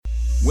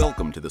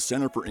Welcome to the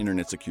Center for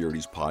Internet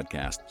Security's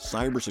podcast,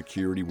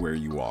 Cybersecurity Where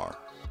You Are.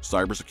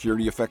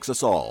 Cybersecurity affects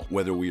us all,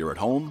 whether we are at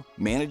home,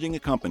 managing a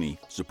company,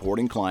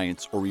 supporting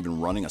clients, or even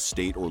running a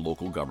state or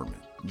local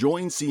government.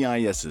 Join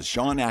CIS's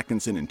Sean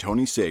Atkinson and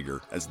Tony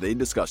Sager as they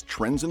discuss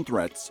trends and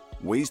threats,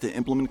 ways to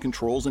implement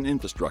controls and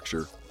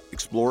infrastructure,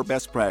 explore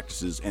best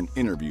practices, and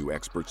interview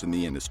experts in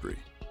the industry.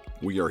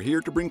 We are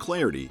here to bring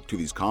clarity to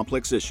these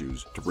complex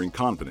issues to bring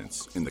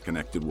confidence in the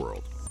connected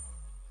world.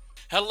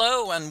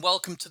 Hello and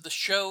welcome to the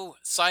show,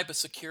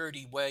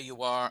 Cybersecurity Where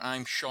You Are.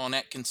 I'm Sean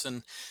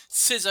Atkinson,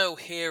 CISO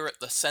here at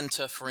the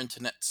Center for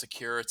Internet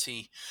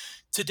Security.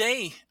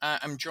 Today,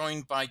 I'm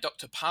joined by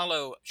Dr.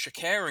 Paolo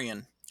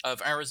Shakarian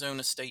of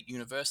Arizona State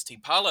University.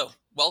 Paolo,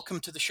 welcome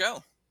to the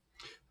show.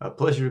 A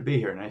pleasure to be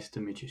here. Nice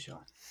to meet you,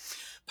 Sean.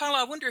 Paolo,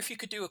 I wonder if you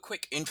could do a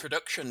quick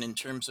introduction in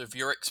terms of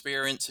your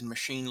experience in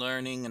machine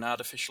learning and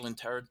artificial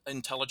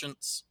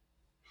intelligence.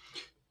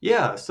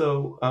 Yeah,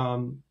 so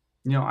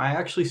I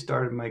actually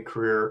started my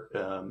career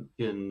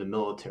in the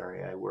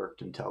military. I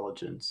worked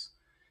intelligence.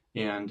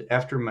 And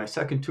after my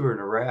second tour in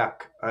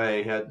Iraq,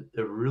 I had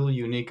a really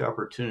unique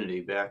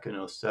opportunity back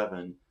in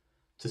 '07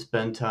 to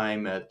spend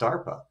time at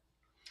DARPA.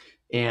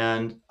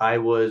 And I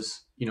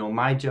was,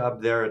 my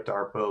job there at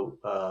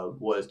DARPA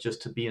was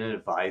just to be an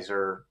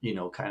advisor,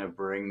 kind of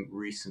bring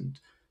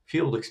recent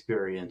field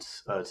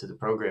experience to the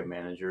program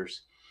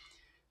managers.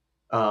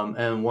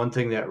 And one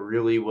thing that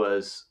really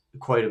was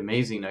quite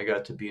amazing I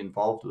got to be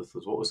involved with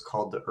was what was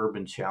called the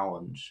Urban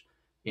Challenge.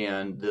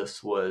 And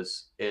this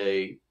was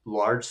a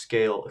large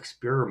scale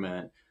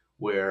experiment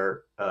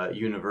where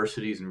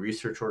universities and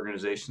research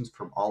organizations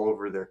from all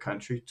over their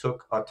country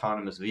took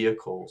autonomous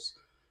vehicles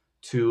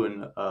to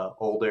an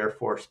old Air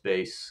Force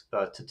base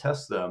to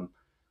test them.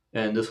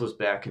 And this was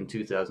back in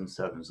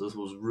 2007. So this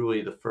was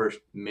really the first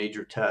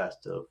major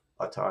test of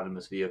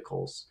autonomous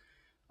vehicles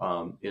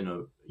in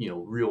a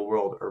real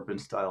world urban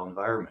style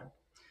environment.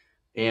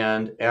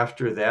 And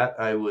after that,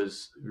 I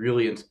was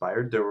really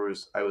inspired.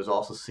 I was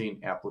also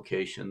seeing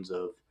applications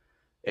of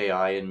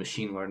AI and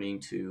machine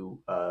learning to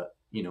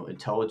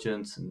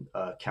intelligence and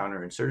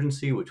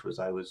counterinsurgency, which was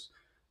I was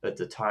at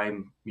the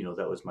time,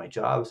 that was my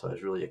job. So I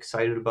was really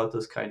excited about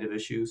those kind of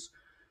issues.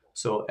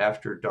 So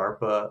after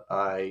DARPA,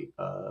 I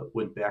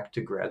went back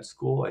to grad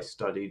school. I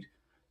studied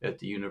at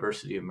the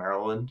University of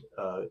Maryland,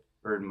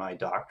 earned my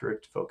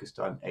doctorate focused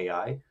on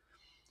AI.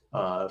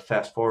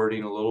 Fast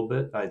forwarding a little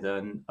bit, I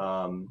then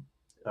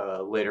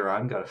later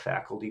on got a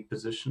faculty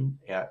position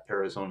at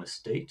Arizona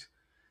State,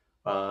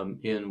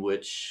 in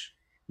which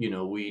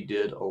we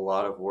did a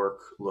lot of work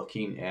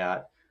looking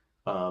at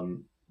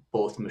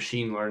both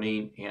machine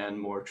learning and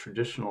more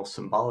traditional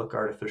symbolic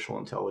artificial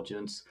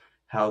intelligence,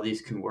 how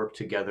these can work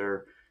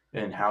together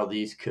and how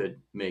these could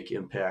make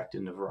impact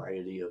in a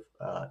variety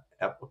of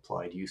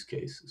applied use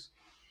cases.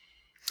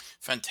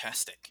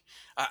 Fantastic.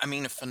 I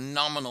mean, a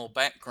phenomenal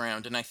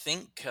background. And I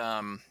think,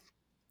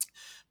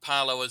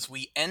 Paolo, as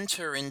we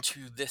enter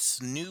into this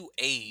new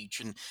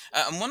age, and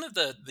one of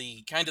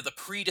the kind of the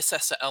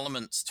predecessor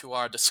elements to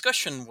our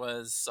discussion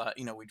was,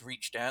 we'd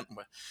reached out and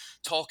we're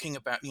talking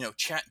about,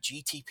 Chat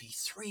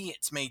GTP3.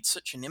 It's made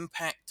such an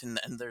impact, and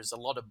there's a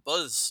lot of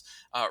buzz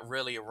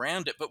really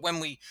around it. But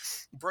when we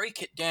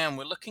break it down,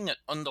 we're looking at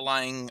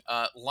underlying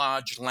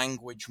large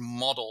language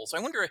models. I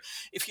wonder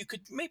if you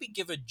could maybe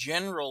give a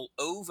general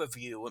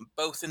overview,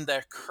 both in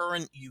their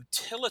current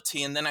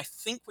utility, and then I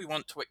think we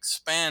want to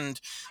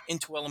expand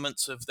into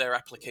elements of their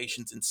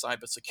applications in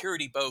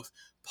cybersecurity, both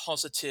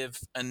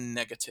positive and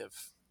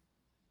negative.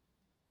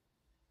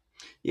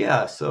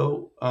 Yeah,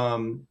 so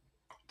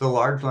the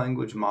large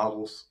language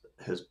models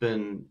has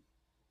been,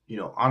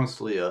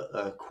 honestly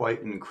a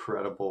quite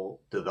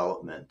incredible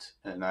development.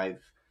 And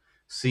I've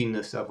seen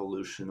this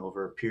evolution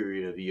over a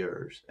period of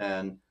years.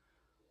 And,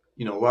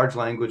 large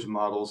language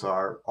models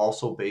are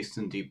also based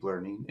in deep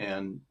learning.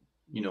 And,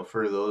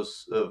 for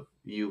those of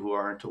you who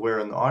aren't aware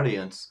in the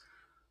audience,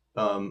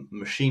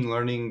 machine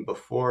learning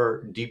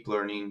before deep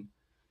learning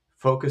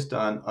focused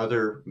on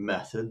other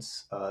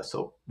methods.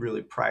 So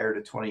really prior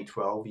to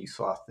 2012, you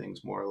saw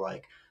things more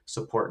like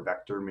support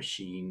vector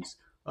machines,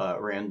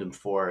 random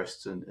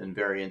forests, and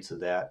variants of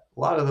that. A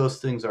lot of those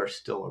things are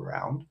still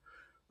around,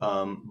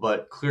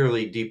 but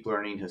clearly deep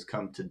learning has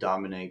come to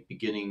dominate,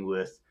 beginning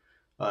with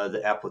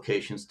the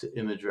applications to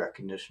image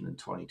recognition in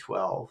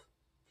 2012.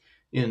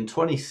 In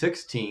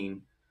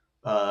 2016,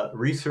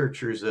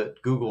 researchers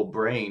at Google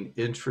Brain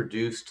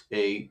introduced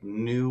a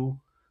new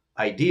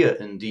idea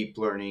in deep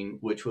learning,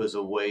 which was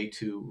a way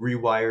to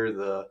rewire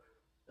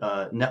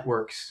the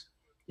networks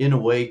in a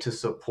way to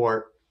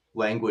support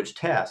language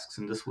tasks.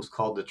 And this was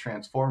called the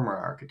transformer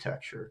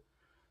architecture.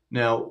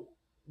 Now,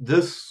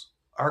 this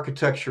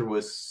architecture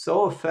was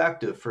so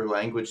effective for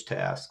language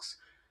tasks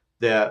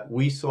that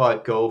we saw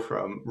it go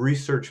from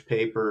research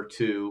paper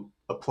to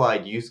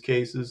applied use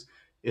cases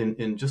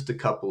in just a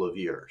couple of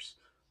years.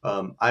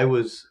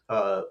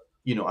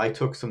 I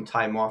took some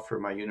time off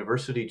from my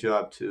university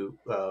job to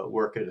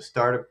work at a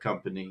startup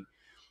company,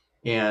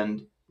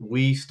 and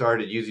we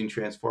started using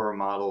transformer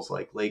models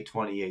like late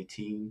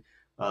 2018.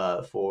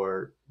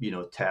 for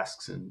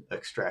tasks and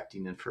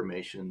extracting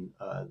information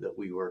that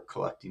we were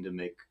collecting to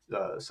make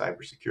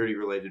cybersecurity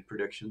related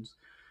predictions.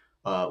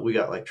 We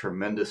got like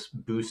tremendous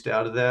boost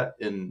out of that,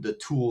 and the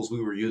tools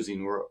we were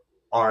using were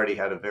already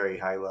had a very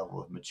high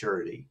level of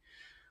maturity.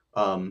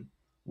 Um,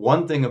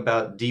 One thing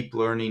about deep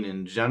learning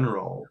in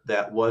general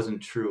that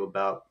wasn't true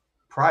about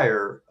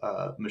prior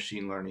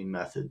machine learning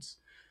methods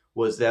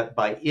was that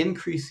by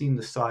increasing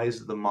the size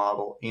of the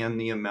model and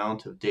the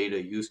amount of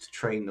data used to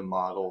train the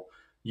model,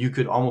 you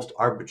could almost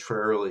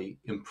arbitrarily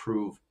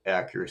improve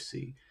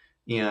accuracy.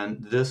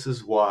 And this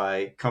is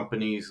why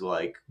companies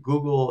like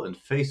Google and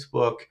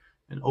Facebook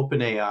and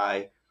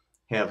OpenAI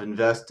have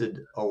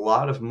invested a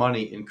lot of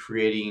money in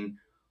creating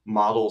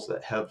models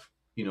that have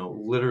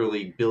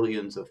literally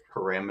billions of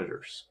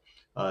parameters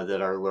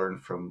that are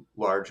learned from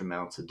large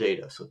amounts of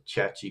data. So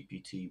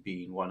ChatGPT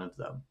being one of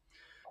them.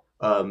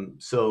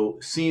 So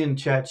seeing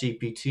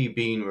ChatGPT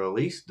being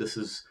released, this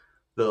is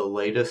the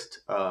latest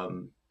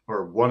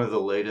or one of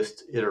the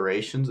latest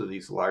iterations of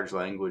these large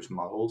language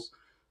models.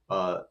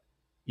 Uh,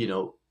 you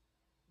know,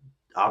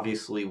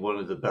 Obviously one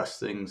of the best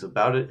things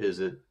about it is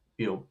it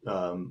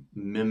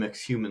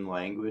mimics human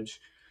language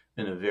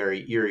in a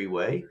very eerie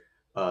way.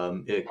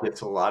 It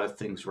gets a lot of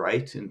things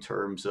right in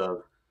terms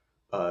of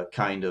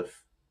kind of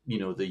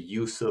the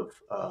use of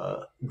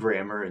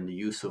grammar and the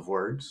use of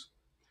words.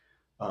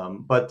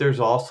 But there's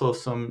also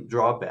some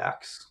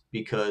drawbacks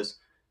because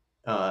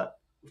uh,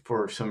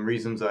 for some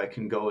reasons I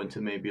can go into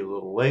maybe a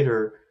little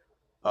later,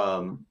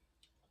 um,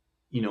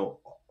 you know,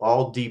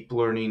 all deep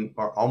learning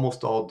or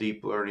almost all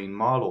deep learning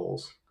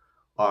models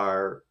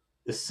are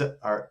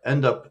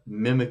end up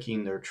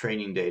mimicking their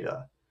training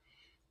data.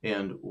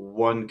 And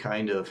one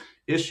kind of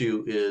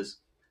issue is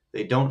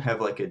they don't have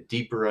like a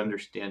deeper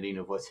understanding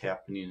of what's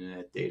happening in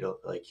that data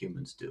like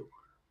humans do.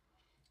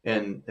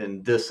 And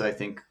this I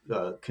think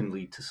can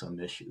lead to some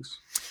issues.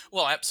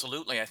 Well,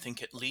 absolutely. I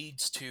think it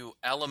leads to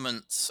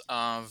elements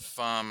of.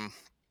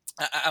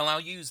 I'll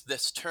use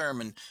this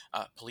term, and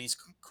please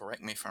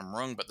correct me if I'm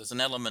wrong, but there's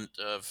an element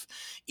of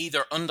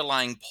either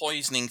underlying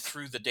poisoning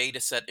through the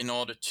data set in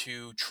order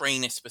to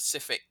train a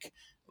specific,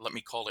 let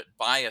me call it,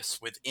 bias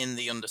within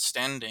the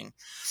understanding.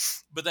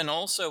 But then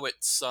also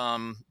it's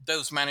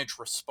those managed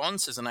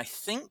responses. And I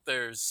think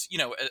there's,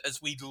 as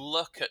we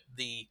look at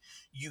the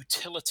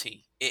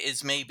utility, it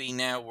is maybe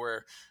now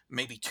where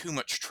maybe too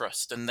much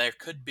trust, and there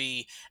could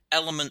be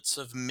elements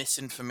of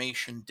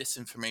misinformation,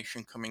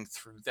 disinformation coming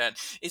through that.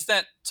 Is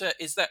that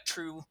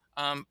true,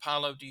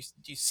 Paolo? Do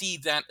you see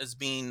that as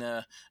being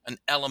an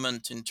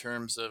element in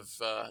terms of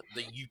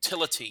the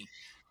utility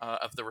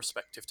of the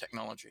respective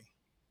technology?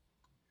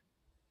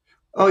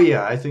 Oh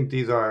yeah, I think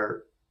these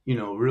are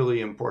really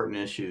important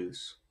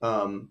issues.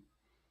 I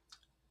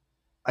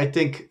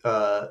think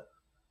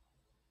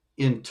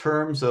in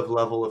terms of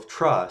level of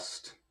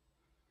trust,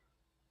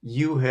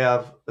 you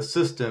have a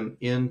system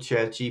in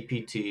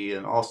ChatGPT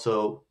and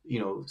also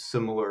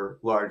similar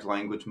large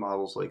language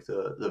models like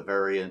the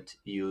variant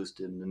used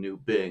in the new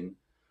Bing.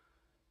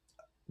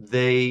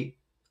 They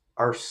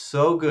are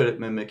so good at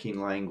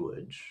mimicking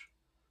language.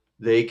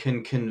 They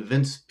can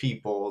convince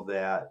people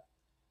that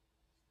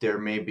they're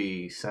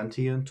maybe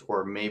sentient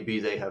or maybe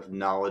they have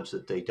knowledge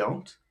that they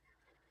don't.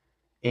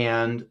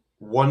 And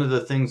one of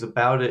the things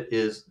about it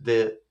is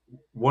that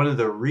one of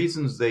the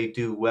reasons they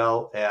do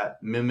well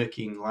at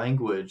mimicking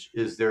language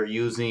is they're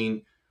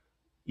using,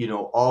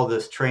 all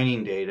this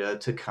training data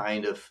to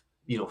kind of,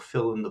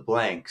 fill in the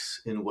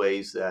blanks in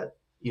ways that,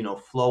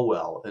 flow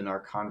well and are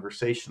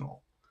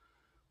conversational.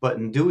 But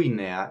in doing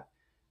that,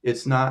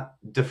 it's not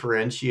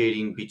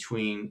differentiating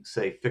between,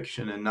 say,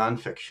 fiction and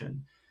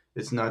nonfiction.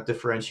 It's not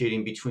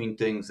differentiating between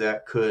things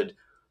that could,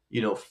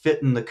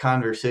 fit in the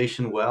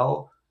conversation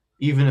well,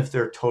 even if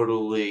they're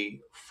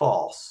totally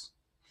false.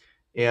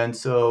 And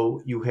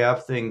so you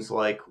have things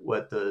like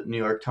what the New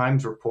York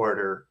Times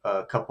reporter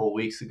a couple of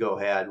weeks ago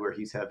had, where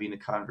he's having a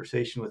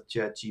conversation with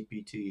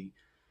ChatGPT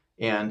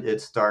and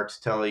it starts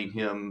telling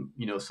him,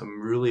 some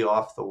really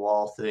off the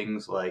wall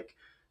things like,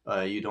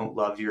 you don't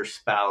love your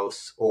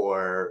spouse,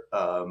 or,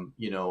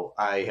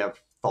 I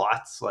have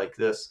thoughts like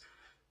this.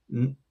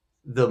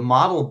 The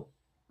model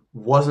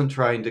wasn't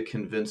trying to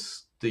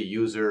convince the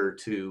user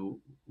to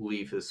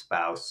leave his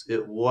spouse.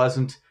 It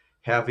wasn't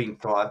having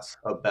thoughts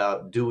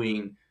about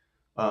doing,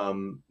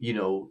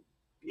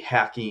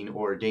 hacking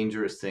or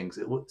dangerous things.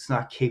 It's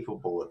not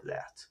capable of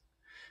that.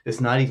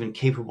 It's not even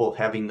capable of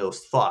having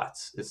those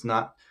thoughts. It's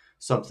not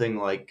something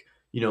like,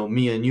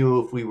 me and you,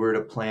 if we were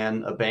to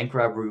plan a bank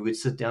robbery, we'd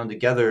sit down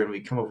together and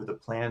we'd come up with a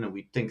plan and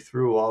we'd think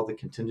through all the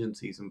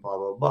contingencies and blah,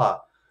 blah, blah.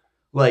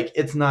 Like,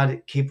 it's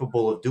not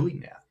capable of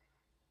doing that.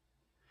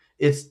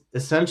 It's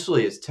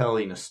essentially it's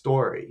telling a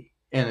story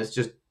and it's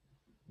just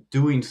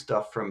doing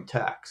stuff from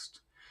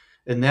text.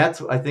 And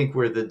that's, I think,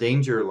 where the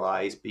danger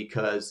lies,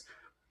 because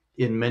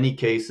in many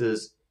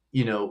cases,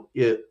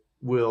 it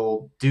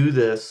will do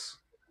this,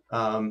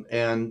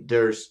 and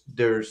there's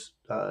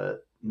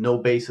no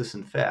basis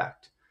in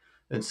fact.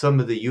 And some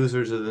of the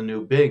users of the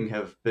new Bing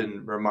have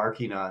been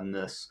remarking on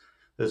this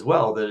as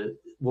well, that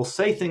will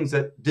say things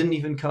that didn't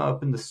even come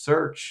up in the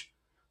search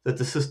that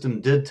the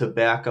system did to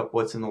back up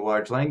what's in the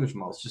large language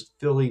models, just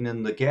filling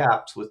in the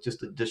gaps with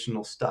just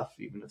additional stuff,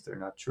 even if they're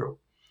not true.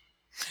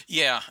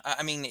 Yeah,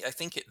 I mean, I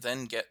think it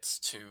then gets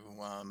to,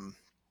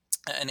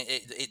 and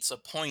it's a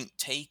point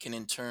taken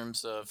in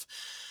terms of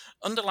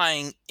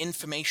underlying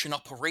information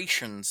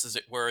operations, as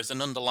it were, as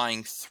an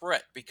underlying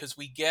threat, because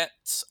we get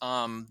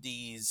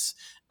these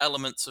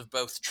elements of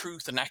both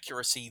truth and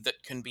accuracy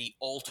that can be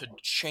altered,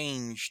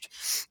 changed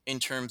in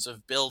terms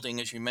of building,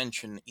 as you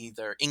mentioned,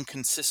 either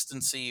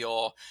inconsistency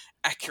or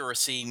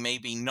accuracy,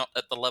 maybe not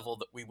at the level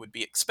that we would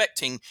be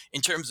expecting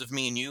in terms of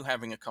me and you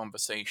having a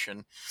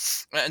conversation.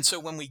 And so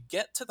when we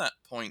get to that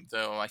point,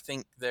 though, I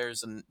think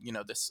there's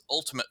this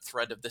ultimate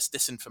threat of this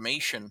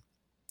disinformation.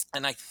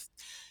 And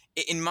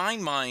in my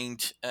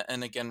mind,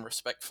 and again,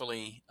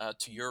 respectfully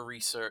to your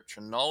research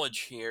and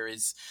knowledge here,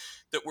 is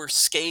that we're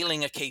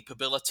scaling a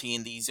capability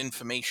in these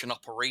information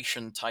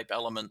operation type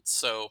elements.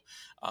 So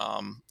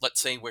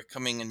let's say we're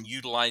coming and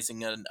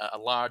utilizing a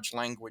large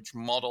language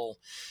model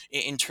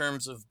in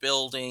terms of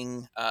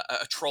building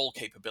a troll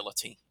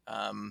capability.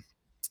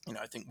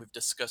 I think we've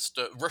discussed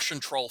Russian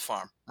troll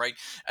farm, right?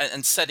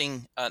 And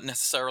setting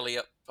necessarily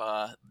up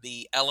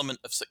the element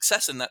of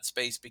success in that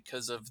space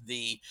because of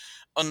the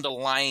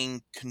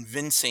underlying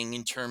convincing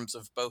in terms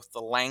of both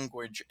the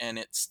language and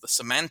it's the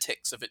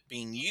semantics of it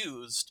being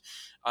used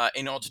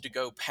in order to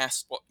go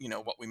past what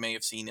we may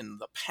have seen in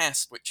the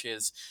past, which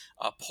is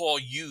poor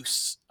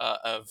use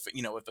of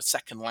a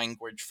second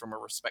language from a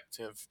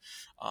respective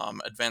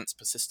advanced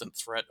persistent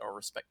threat or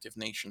respective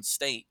nation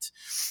state.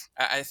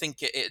 I think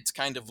it's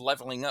kind of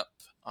leveling up.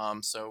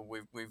 So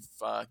we've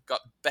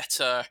got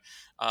better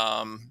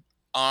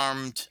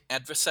armed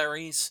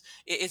adversaries.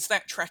 Is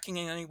that tracking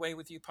in any way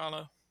with you,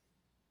 Paolo?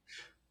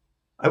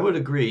 I would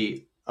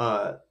agree.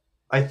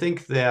 I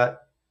think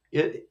that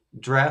it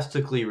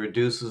drastically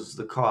reduces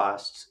the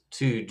cost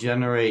to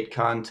generate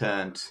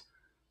content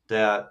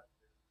that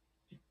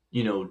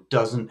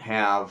doesn't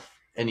have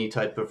any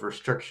type of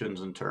restrictions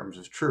in terms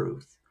of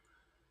truth.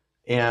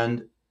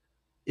 And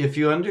if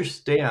you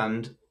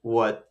understand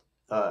what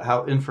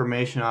how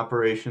information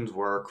operations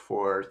work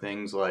for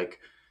things like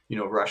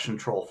Russian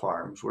troll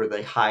farms, where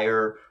they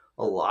hire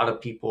a lot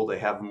of people, they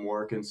have them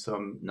work in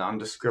some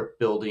nondescript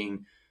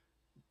building,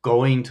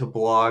 going to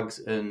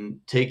blogs and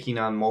taking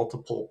on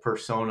multiple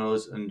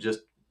personas and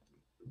just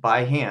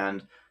by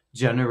hand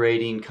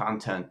generating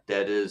content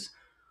that is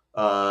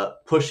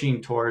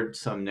pushing toward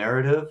some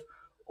narrative,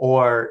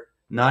 or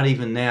not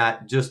even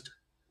that, just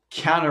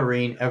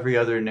countering every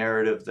other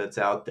narrative that's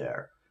out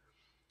there.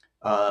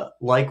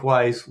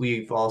 Likewise,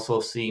 we've also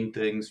seen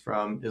things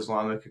from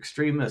Islamic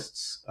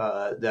extremists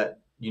that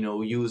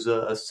use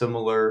a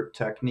similar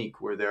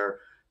technique where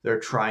they're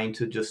trying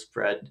to just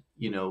spread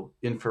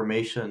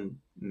information,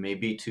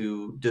 maybe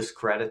to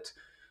discredit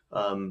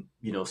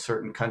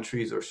certain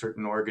countries or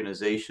certain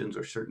organizations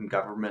or certain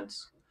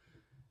governments.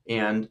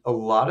 And a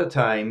lot of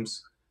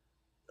times,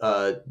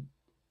 uh,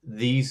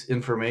 these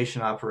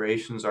information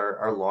operations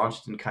are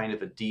launched in kind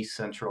of a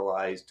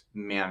decentralized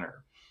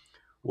manner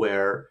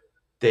where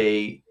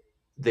they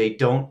they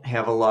don't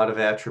have a lot of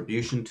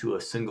attribution to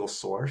a single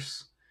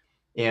source.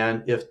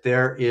 And if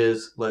there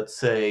is, let's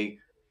say,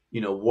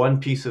 one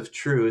piece of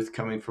truth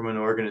coming from an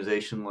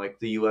organization like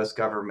the US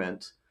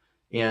government,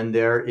 and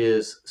there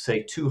is,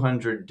 say,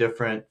 200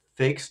 different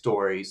fake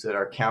stories that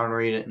are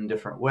countering it in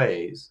different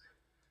ways,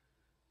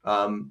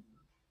 um,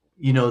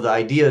 the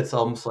idea, it's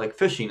almost like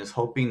fishing, is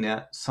hoping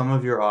that some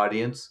of your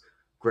audience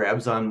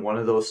grabs on one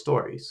of those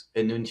stories.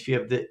 And then if you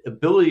have the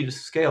ability to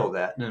scale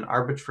that in an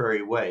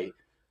arbitrary way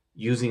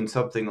using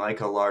something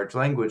like a large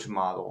language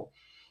model,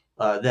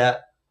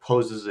 that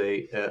poses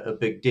a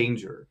big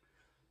danger.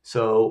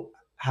 So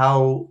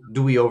how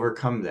do we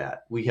overcome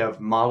that? We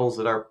have models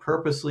that are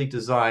purposely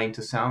designed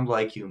to sound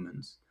like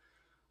humans.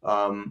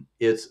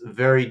 It's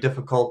very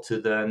difficult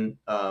to then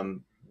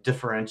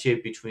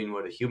differentiate between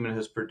what a human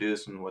has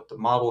produced and what the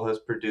model has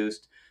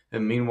produced.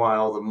 And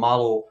meanwhile, the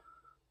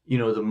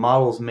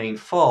model's main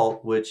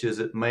fault, which is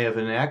it may have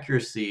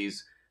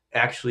inaccuracies,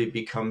 actually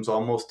becomes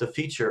almost a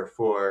feature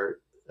for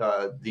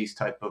these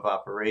type of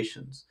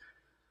operations.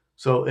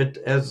 So it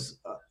as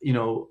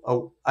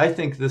I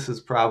think this is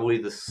probably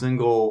the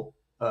single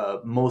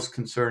most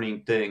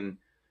concerning thing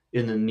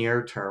in the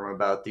near term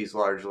about these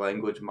large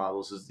language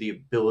models is the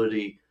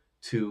ability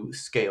to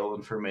scale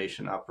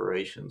information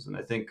operations. And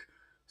I think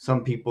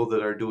some people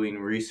that are doing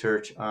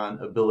research on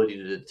ability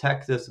to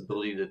detect this,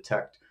 ability to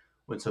detect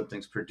when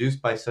something's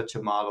produced by such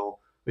a model,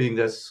 I think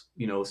that's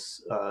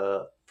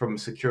from a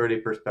security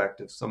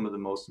perspective, some of the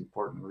most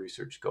important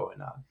research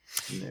going on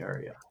in the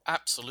area.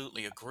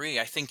 Absolutely agree.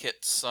 I think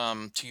it's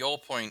to your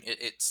point.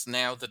 It's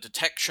now the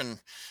detection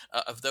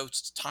of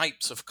those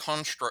types of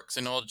constructs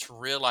in order to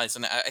realize,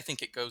 and I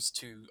think it goes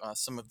to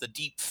some of the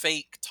deep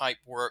fake type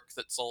work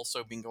that's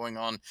also been going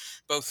on,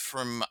 both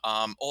from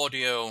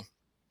audio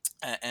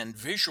and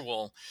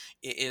visual.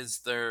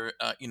 Is there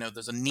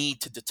there's a need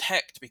to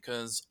detect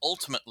because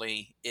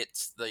ultimately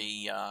it's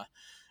the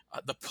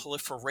the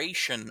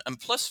proliferation, and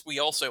plus we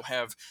also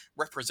have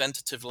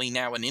representatively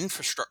now an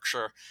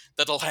infrastructure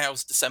that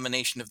allows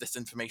dissemination of this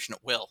information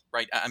at will,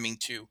 right? I mean,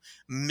 to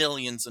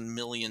millions and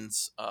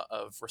millions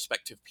of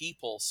respective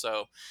people.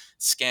 So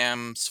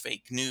scams,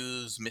 fake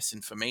news,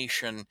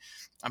 misinformation.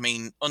 I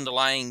mean,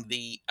 underlying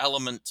the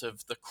element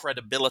of the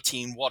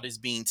credibility in what is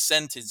being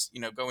sent is,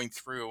 going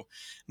through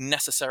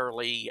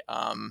necessarily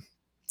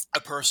a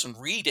person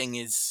reading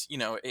is,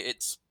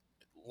 it's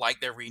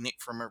like they're reading it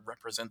from a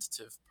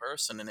representative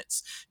person, and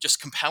it's just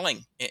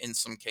compelling in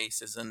some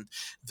cases. And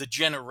the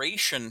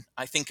generation,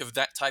 I think, of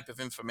that type of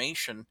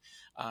information,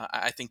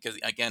 I think,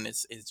 again,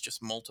 is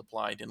just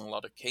multiplied in a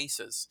lot of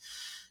cases.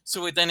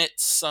 So then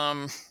it's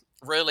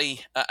really,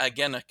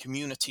 again, a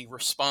community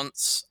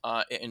response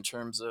in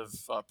terms of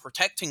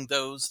protecting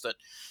those that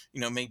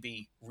may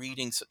be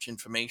reading such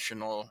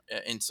information, or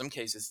in some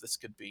cases this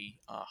could be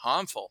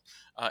harmful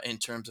in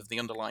terms of the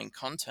underlying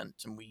content.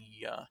 And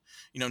we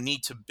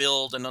need to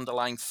build an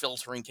underlying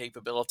filtering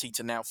capability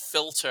to now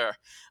filter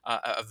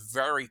a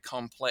very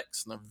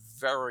complex and a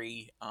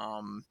very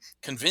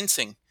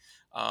convincing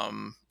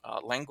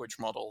language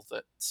model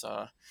that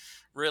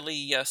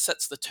really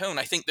sets the tone.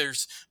 I think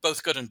there's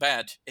both good and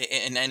bad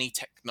in any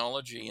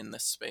technology in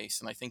this space,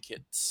 and I think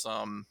it's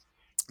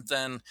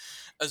then,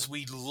 as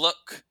we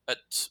look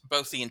at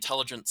both the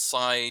intelligence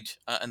side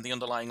and the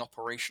underlying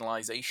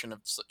operationalization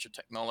of such a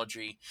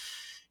technology,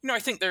 I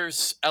think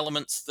there's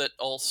elements that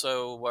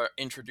also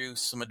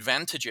introduce some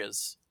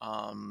advantages.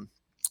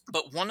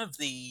 But one of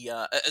the,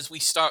 as we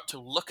start to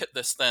look at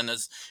this then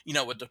as, a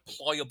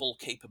deployable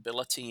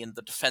capability in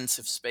the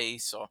defensive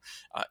space, or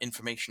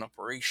information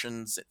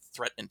operations,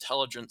 threat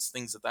intelligence,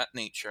 things of that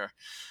nature,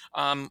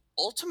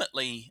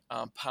 ultimately,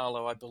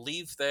 Paolo, I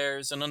believe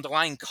there's an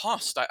underlying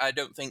cost. I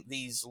don't think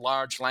these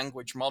large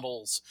language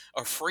models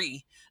are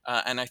free.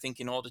 And I think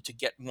in order to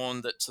get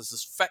one that's as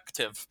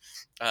effective,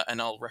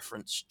 and I'll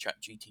reference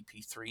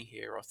ChatGPT 3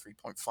 here, or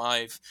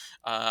 3.5,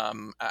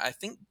 I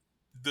think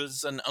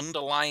there's an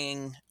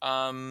underlying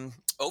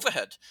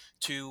overhead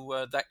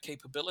to that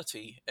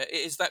capability.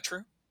 Is that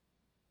true?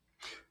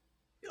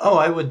 Oh,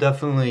 I would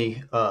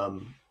definitely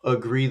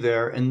agree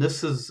there. And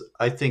this is,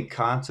 I think,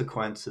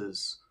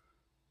 consequences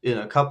in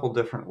a couple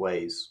different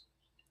ways.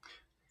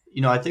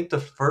 I think the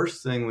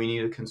first thing we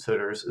need to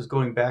consider is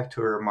going back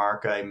to a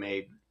remark I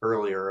made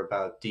earlier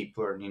about deep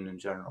learning in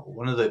general.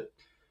 One of the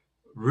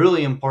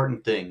really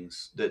important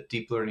things that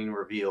deep learning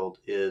revealed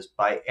is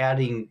by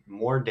adding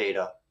more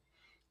data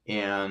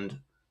and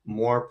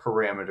more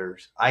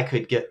parameters, I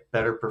could get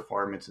better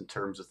performance in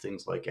terms of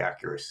things like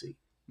accuracy.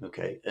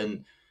 Okay.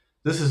 And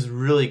this is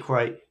really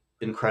quite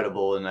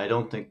incredible. And I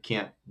don't think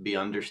can't be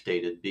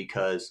understated,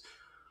 because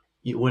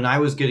when I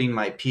was getting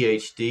my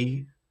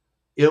PhD,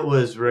 it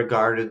was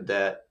regarded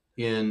that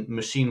in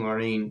machine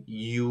learning,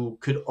 you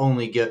could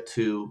only get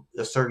to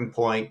a certain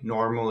point,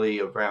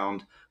 normally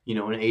around, an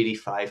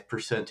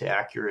 85%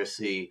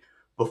 accuracy,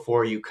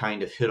 before you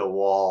kind of hit a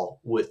wall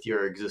with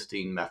your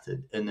existing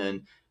method. And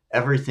then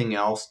everything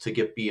else to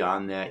get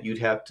beyond that, you'd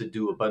have to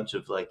do a bunch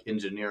of like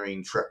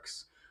engineering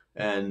tricks.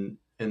 And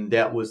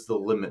that was the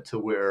limit to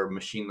where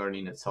machine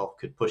learning itself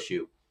could push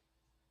you.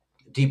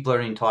 Deep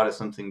learning taught us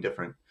something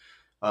different.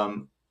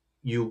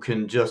 You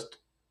can just,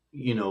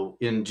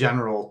 in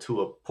general,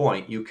 to a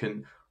point, you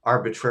can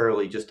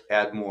arbitrarily just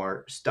add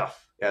more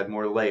stuff, add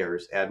more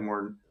layers, add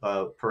more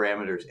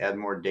parameters, add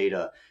more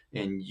data,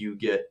 and you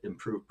get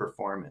improved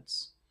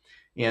performance.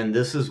 And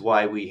this is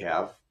why we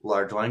have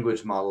large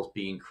language models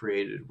being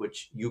created,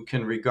 which you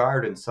can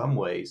regard in some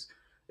ways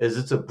as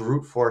it's a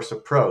brute force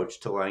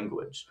approach to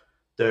language.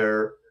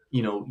 They're,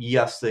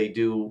 yes, they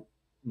do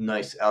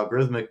nice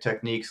algorithmic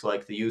techniques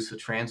like the use of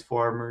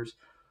transformers,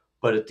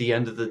 but at the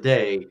end of the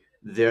day,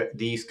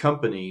 these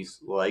companies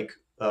like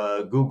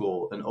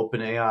Google and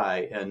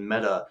OpenAI and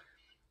Meta,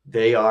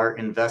 they are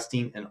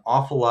investing an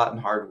awful lot in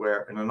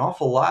hardware and an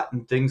awful lot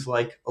in things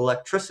like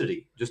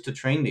electricity just to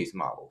train these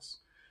models.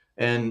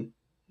 And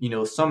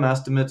some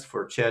estimates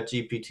for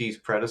ChatGPT's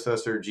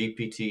predecessor,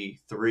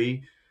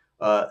 GPT-3,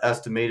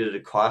 estimated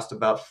it cost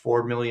about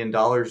 $4 million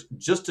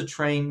just to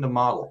train the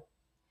model,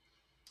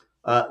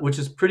 which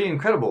is pretty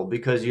incredible,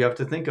 because you have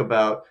to think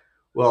about,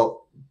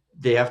 well,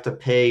 they have to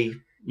pay,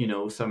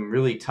 some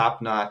really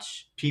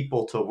top-notch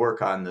people to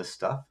work on this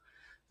stuff.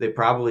 They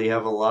probably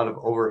have a lot of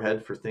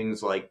overhead for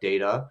things like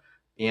data,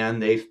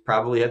 and they've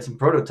probably had some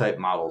prototype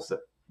models that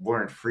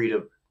weren't free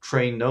to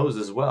train those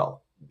as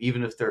well.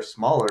 Even if they're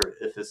smaller,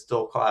 if it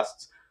still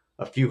costs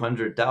a few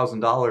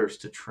 $100,000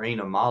 to train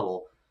a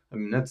model, I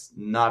mean, that's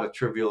not a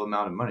trivial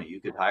amount of money. You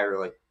could hire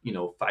like,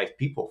 5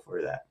 people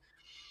for that.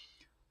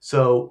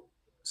 So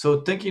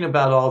thinking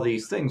about all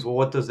these things, well,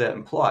 what does that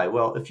imply?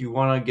 Well, if you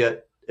want to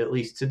get, at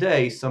least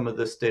today, some of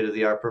the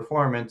state-of-the-art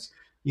performance,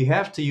 you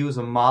have to use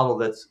a model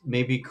that's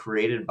maybe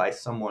created by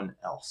someone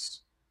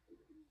else.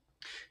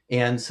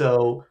 And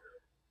so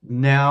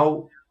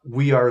now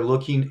we are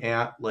looking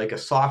at like a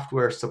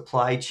software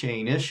supply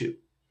chain issue.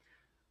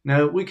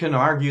 Now, we can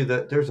argue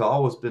that there's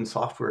always been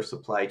software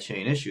supply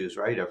chain issues,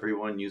 right?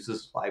 Everyone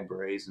uses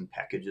libraries and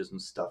packages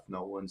and stuff.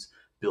 No one's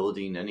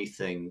building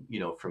anything,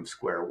 from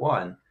square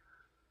one.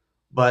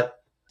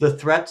 But the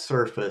threat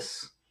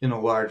surface in a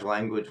large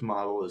language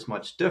model is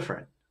much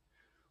different.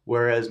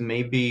 Whereas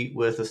maybe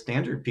with a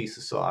standard piece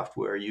of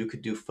software, you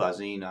could do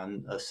fuzzing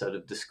on a set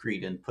of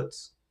discrete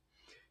inputs.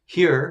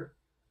 Here,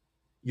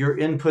 your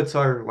inputs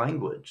are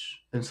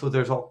language. And so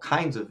there's all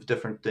kinds of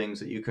different things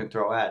that you can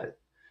throw at it.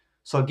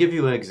 So I'll give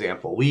you an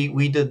example.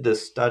 We did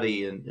this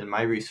study in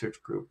my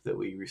research group that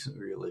we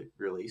recently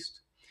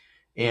released.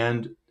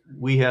 And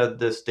we had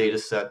this data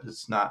set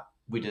that's not,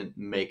 we didn't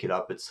make it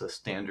up, it's a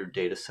standard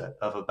data set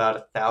of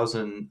about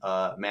 1,000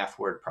 math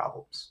word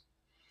problems.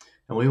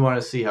 And we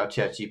want to see how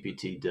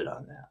ChatGPT did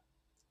on that.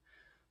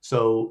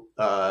 So,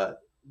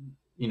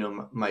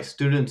 my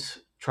students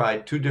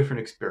tried two different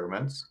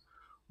experiments.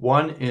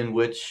 One in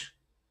which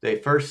they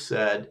first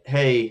said,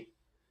 hey,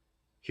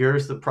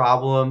 here's the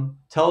problem.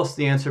 Tell us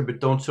the answer, but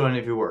don't show any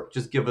of your work.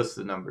 Just give us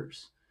the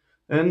numbers.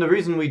 And the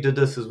reason we did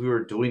this is we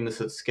were doing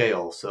this at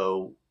scale.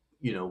 So,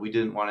 we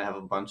didn't want to have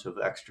a bunch of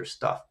extra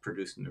stuff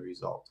producing the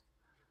result.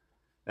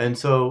 And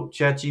so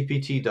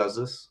ChatGPT does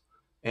this.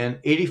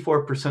 And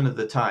 84% of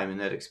the time in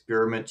that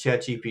experiment,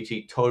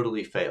 ChatGPT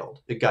totally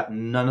failed. It got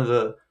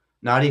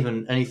not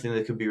even anything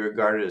that could be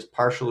regarded as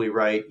partially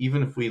right.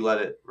 Even if we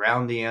let it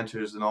round the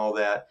answers and all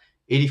that,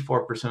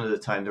 84% of the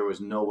time, there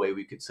was no way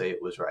we could say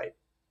it was right.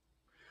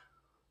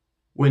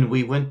 When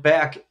we went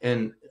back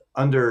and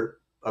under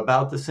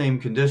about the same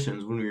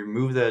conditions, when we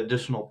removed that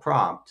additional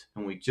prompt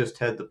and we just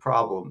had the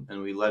problem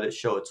and we let it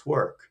show its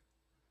work,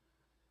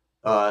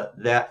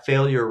 that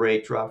failure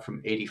rate dropped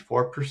from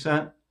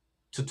 84%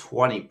 to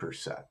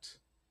 20%.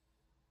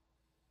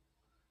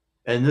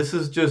 And this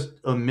is just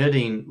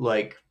omitting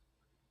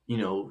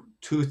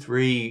 2,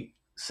 3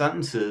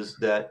 sentences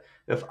that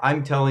if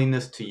I'm telling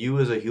this to you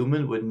as a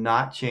human would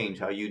not change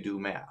how you do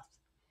math.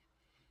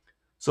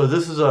 So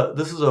this is a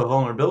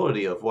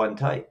vulnerability of one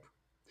type.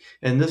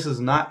 And this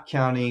is not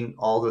counting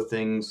all the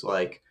things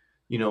like,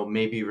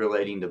 maybe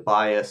relating to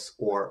bias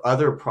or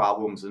other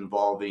problems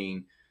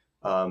involving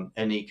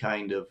any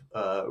kind of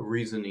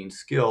reasoning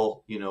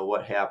skill,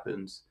 what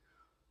happens,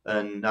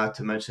 and not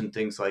to mention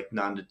things like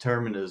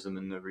non-determinism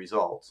in the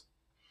results.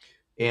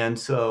 And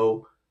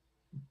so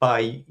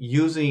by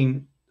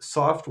using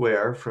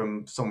software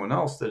from someone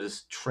else that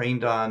is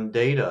trained on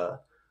data,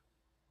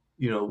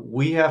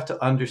 we have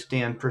to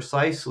understand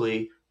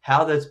precisely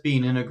how that's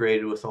being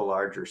integrated with a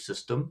larger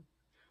system.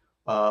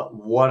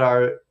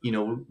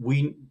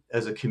 We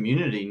as a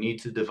community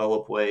need to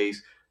develop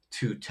ways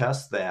to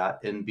test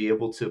that and be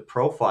able to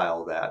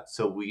profile that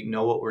so we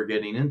know what we're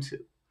getting into.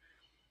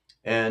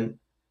 And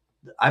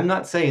I'm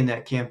not saying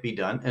that can't be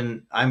done,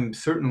 and I'm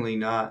certainly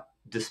not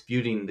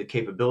disputing the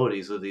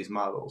capabilities of these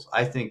models.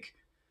 I think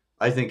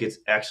it's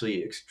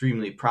actually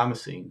extremely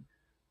promising,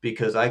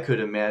 because I could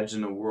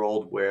imagine a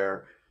world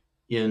where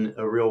in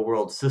a real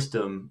world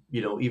system,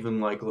 even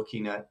like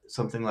looking at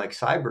something like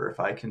cyber, if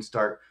I can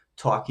start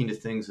talking to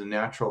things in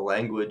natural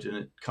language and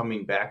it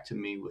coming back to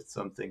me with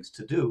some things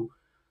to do,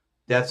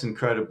 that's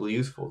incredibly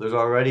useful. There's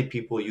already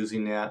people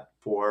using that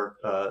for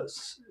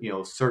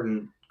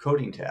certain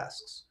coding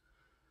tasks.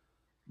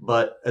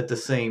 But at the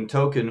same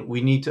token, we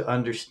need to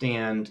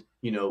understand,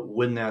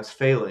 when that's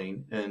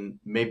failing, and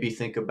maybe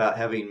think about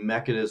having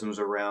mechanisms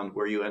around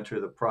where you enter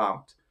the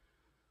prompt,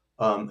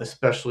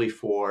 especially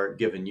for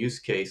given use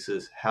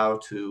cases, how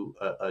to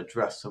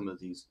address some of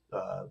these,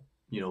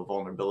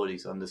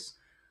 vulnerabilities on this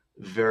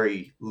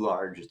very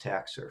large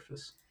attack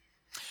surface.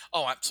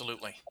 Oh,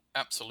 absolutely,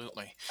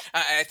 absolutely.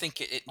 I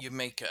think you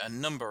make a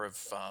number of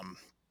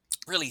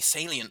really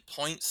salient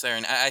points there,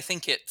 and I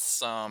think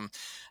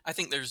I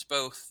think there's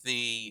both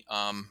the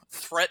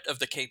threat of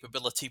the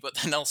capability, but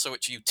then also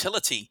its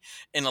utility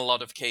in a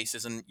lot of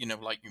cases. And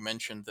like you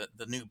mentioned, that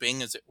the new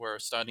Bing, as it were,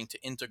 starting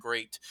to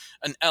integrate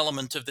an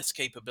element of this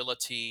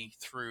capability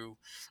through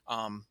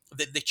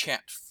the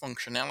chat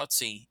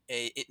functionality.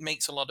 It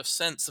makes a lot of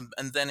sense,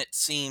 and then it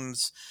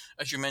seems,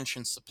 as you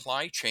mentioned,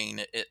 supply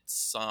chain.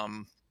 It's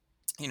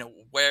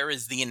where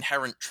is the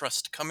inherent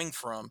trust coming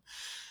from?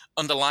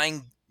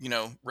 Underlying,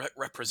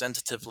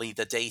 representatively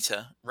the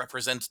data,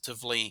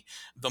 representatively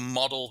the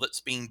model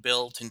that's being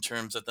built in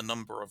terms of the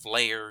number of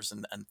layers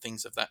and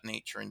things of that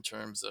nature, in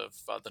terms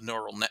of the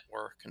neural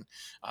network and,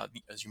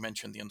 as you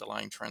mentioned, the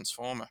underlying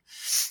transformer,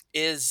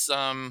 is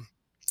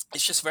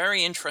it's just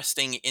very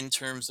interesting in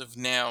terms of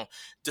now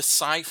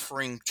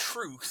deciphering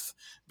truth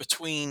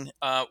between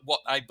what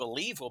I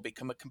believe will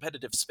become a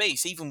competitive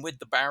space. Even with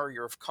the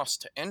barrier of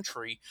cost to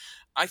entry,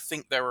 I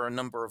think there are a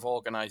number of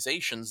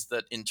organizations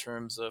that, in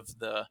terms of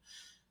the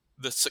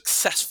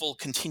successful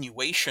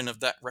continuation of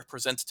that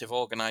representative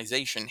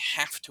organization,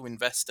 have to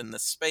invest in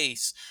this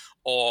space,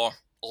 or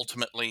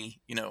ultimately,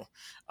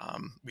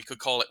 we could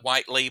call it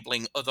white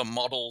labeling other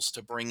models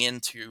to bring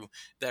into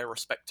their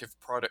respective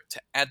product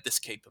to add this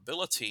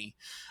capability.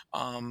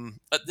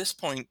 At this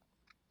point,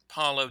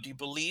 Parlo, do you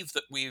believe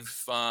that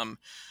we've,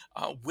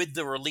 with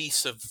the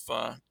release of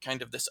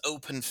kind of this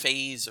open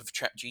phase of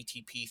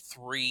ChatGTP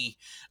 3,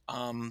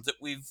 that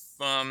we've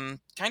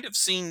kind of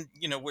seen,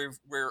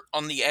 we're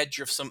on the edge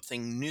of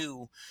something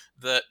new,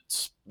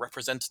 that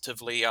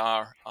representatively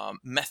our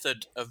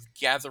method of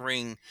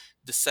gathering,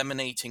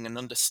 disseminating, and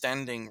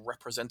understanding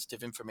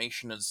representative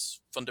information has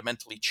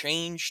fundamentally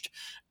changed?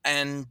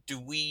 And do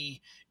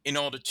we, in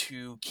order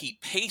to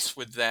keep pace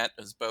with that,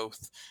 as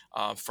both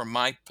from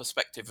my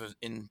perspective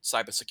in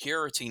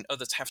cybersecurity and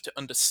others, have to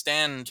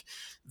understand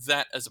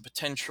that as a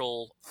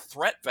potential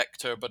threat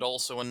vector, but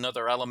also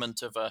another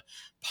element of a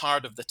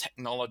part of the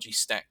technology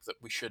stack that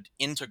we should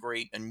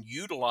integrate and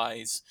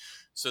utilize,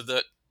 so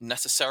that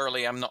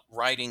necessarily I'm not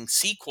writing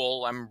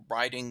SQL, I'm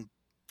writing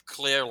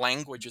clear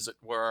language, as it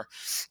were,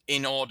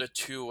 in order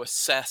to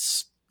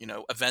assess,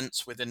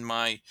 events within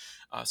my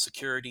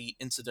security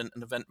incident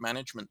and event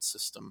management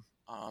system.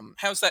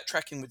 How's that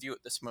tracking with you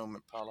at this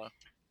moment, Paolo?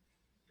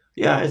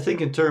 Yeah, I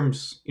think in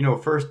terms,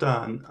 first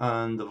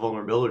on the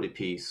vulnerability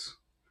piece,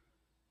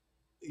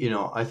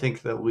 I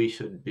think that we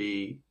should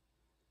be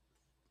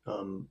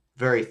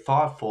very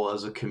thoughtful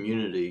as a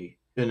community,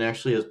 and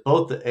actually as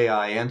both the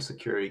AI and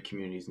security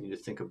communities need to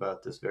think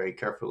about this very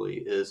carefully,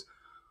 is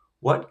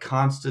what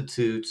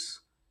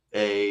constitutes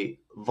a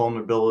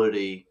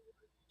vulnerability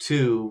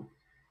to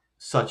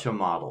such a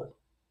model.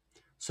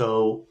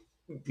 So,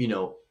 you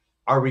know,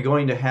 are we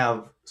going to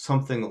have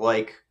something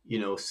like,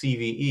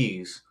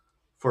 CVEs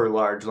for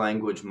large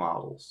language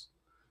models?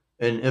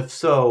 And if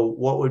so,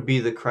 what would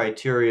be the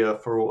criteria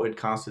for what would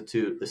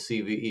constitute a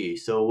CVE?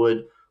 So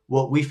would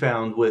what we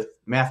found with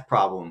math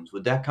problems,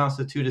 would that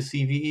constitute a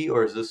CVE,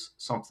 or is this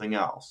something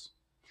else?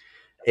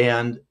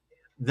 And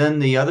then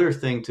the other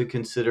thing to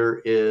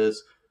consider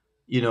is,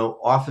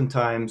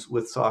 oftentimes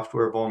with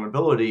software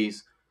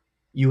vulnerabilities,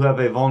 you have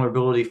a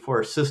vulnerability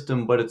for a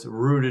system, but it's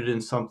rooted in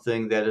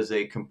something that is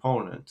a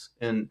component.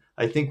 And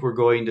I think we're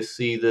going to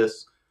see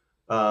this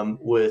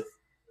with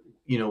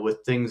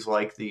with things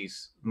like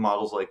these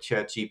models like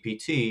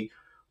ChatGPT,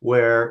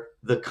 where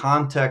the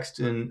context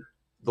in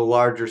the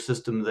larger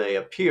system they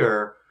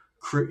appear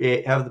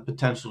have the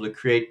potential to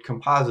create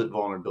composite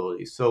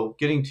vulnerabilities. So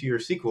getting to your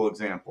SQL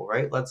example,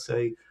 right? Let's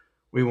say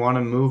we want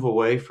to move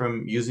away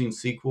from using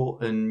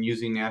SQL and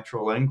using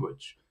natural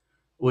language,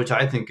 which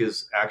I think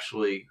is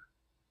actually,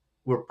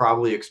 we're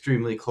probably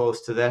extremely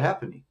close to that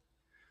happening.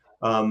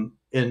 And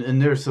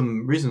there's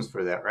some reasons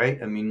for that, right?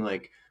 I mean,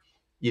 like,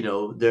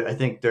 I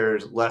think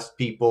there's less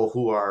people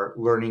who are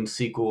learning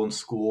SQL in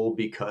school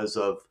because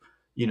of,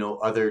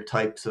 other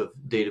types of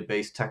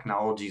database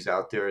technologies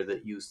out there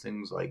that use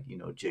things like,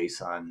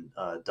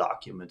 JSON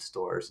document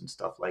stores and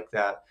stuff like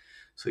that.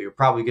 So you're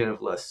probably going to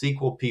have less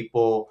SQL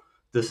people.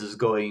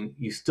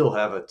 You still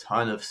have a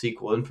ton of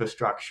SQL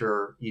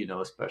infrastructure,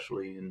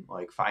 especially in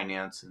like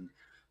finance and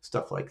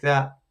stuff like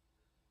that.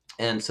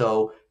 And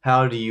so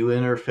how do you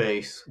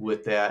interface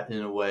with that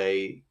in a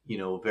way,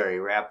 very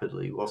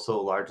rapidly? Well,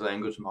 so large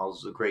language models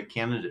is a great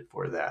candidate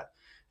for that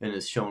and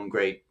has shown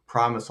great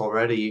promise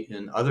already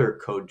in other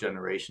code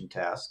generation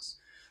tasks.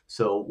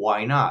 So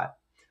why not?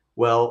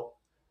 Well,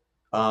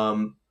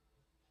 um,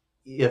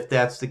 if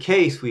that's the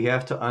case, we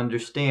have to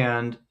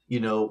understand,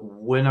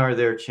 when are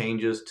there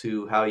changes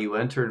to how you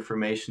enter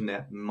information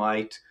that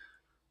might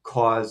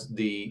cause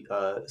the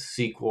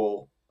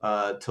sequel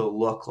to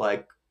look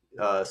like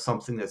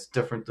something that's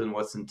different than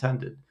what's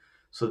intended.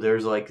 So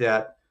there's like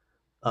that,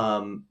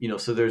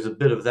 so there's a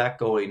bit of that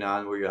going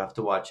on where you have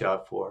to watch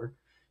out for.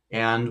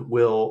 And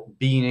will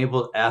being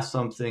able to ask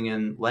something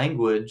in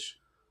language,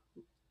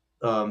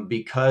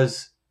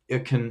 because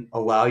it can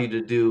allow you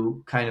to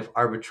do kind of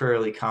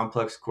arbitrarily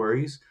complex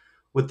queries,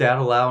 would that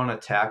allow an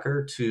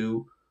attacker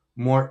to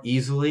more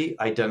easily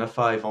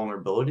identify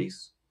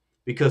vulnerabilities?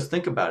 Because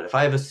think about it, if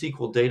I have a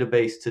SQL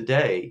database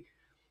today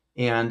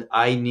and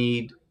I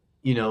need,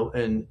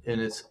 and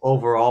it's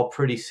overall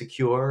pretty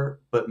secure,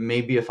 but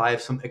maybe if I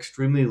have some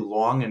extremely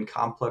long and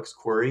complex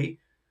query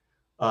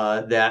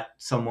that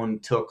someone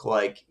took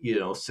like,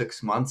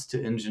 6 months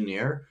to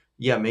engineer,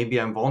 yeah,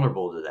 maybe I'm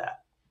vulnerable to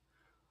that.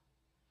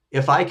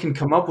 If I can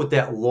come up with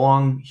that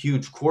long,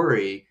 huge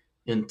query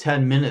in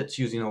 10 minutes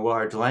using a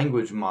large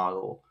language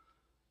model,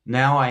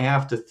 now I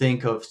have to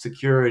think of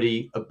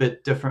security a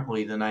bit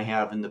differently than I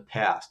have in the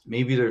past.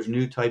 Maybe there's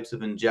new types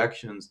of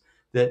injections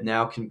that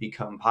now can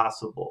become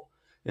possible.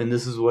 And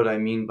this is what I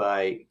mean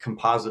by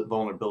composite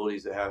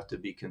vulnerabilities that have to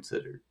be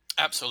considered.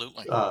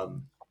 Absolutely.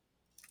 Um,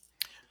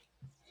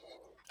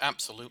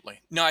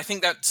 Absolutely. No, I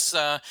think that's,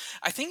 I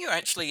think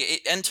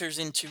it enters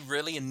into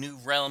really a new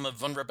realm of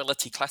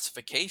vulnerability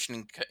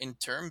classification in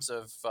terms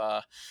of,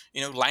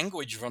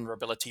 language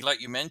vulnerability. Like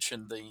you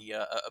mentioned,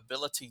 the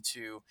ability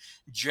to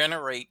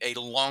generate a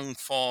long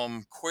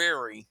form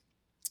query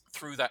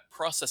through that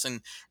process,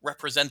 and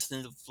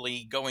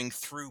representatively going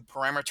through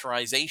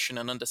parameterization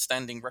and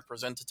understanding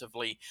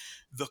representatively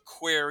the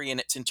query and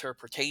its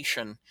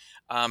interpretation,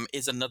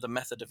 is another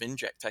method of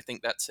inject. I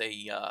think that's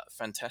a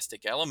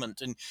fantastic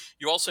element. And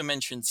you also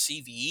mentioned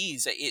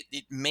CVEs.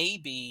 It may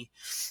be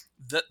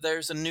that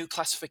there's a new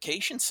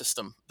classification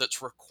system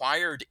that's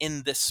required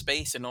in this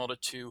space in order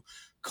to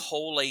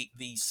collate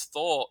these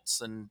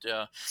thoughts. And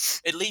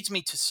it leads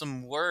me to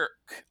some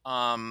work.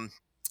 I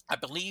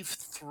believe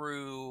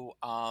through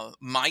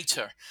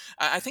MITRE.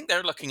 I think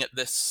they're looking at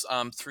this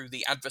through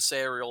the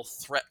adversarial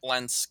threat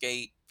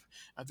landscape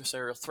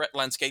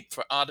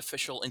for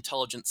artificial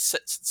intelligence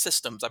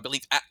systems. I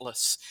believe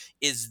Atlas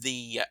is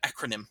the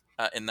acronym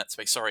in that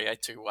space. Sorry, I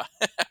had to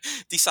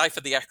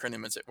decipher the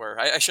acronym, as it were.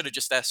 I should have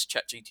just asked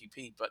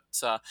ChatGTP, but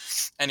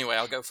anyway,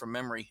 I'll go from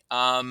memory.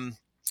 And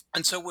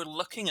so we're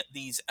looking at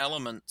these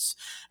elements,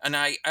 and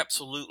I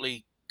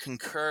absolutely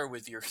concur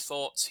with your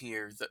thoughts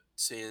here. That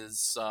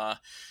is,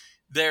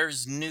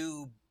 there's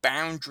new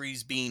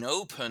boundaries being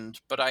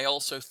opened, but I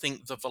also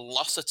think the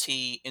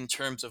velocity in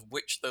terms of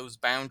which those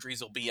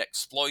boundaries will be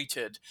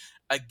exploited,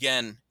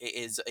 again,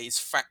 is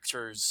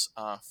factors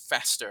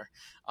faster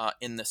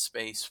in this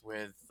space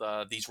with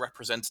these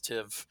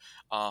representative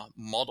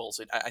models.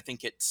 I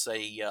think it's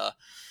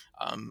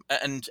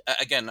and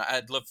again,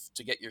 I'd love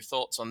to get your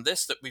thoughts on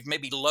this, that we've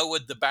maybe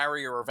lowered the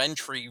barrier of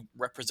entry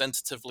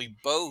representatively,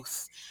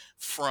 both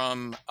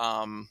from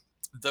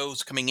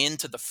those coming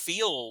into the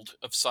field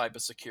of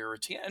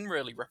cybersecurity and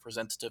really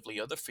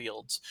representatively other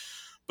fields.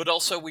 But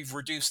also, we've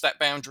reduced that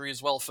boundary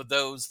as well for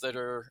those that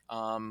are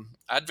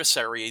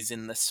adversaries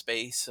in this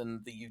space,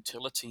 and the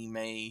utility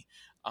may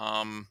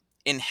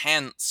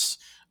enhance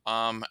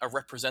a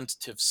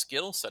representative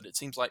skill set. It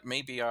seems like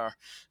maybe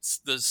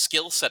the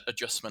skill set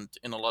adjustment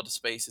in a lot of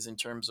spaces in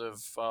terms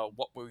of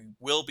what we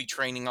will be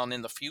training on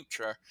in the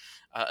future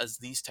as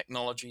these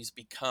technologies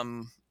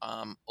become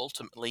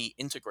ultimately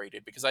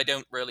integrated. Because I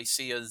don't really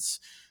see us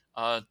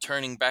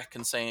turning back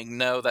and saying,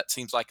 no, that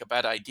seems like a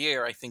bad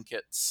idea. I think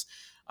it's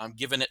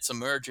given its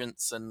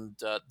emergence and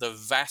the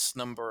vast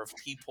number of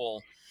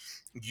people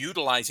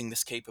utilizing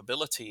this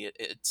capability,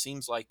 it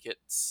seems like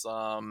it's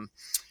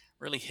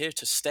really here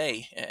to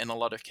stay in a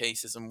lot of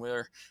cases, and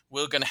we're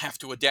going to have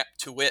to adapt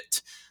to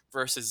it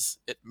versus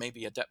it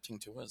maybe adapting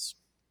to us.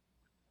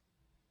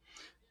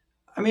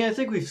 I mean, I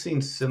think we've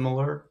seen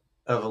similar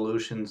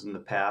evolutions in the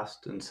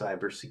past in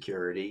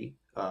cybersecurity.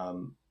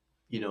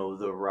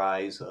 The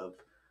rise of,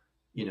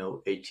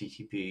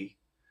 HTTP,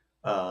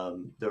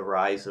 the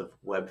rise of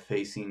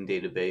web-facing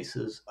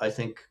databases, I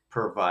think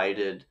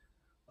provided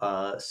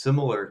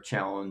similar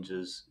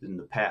challenges in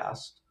the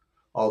past.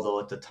 Although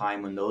at the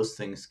time when those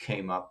things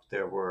came up,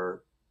 there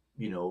were,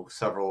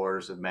 several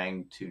orders of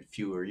magnitude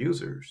fewer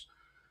users.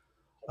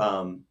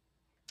 Um,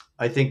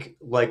 I think,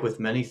 like with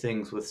many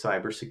things with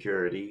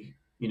cybersecurity,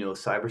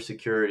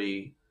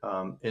 cybersecurity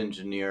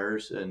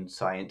engineers and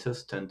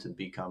scientists tend to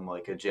become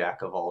like a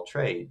jack of all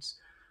trades.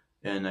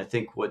 And I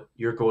think what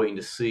you're going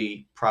to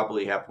see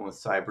probably happen with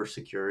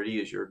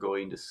cybersecurity is you're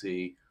going to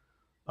see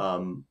a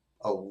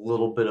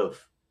little bit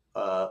of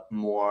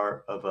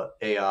more of a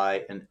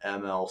AI and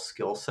ML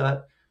skill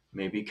set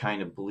maybe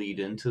kind of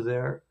bleed into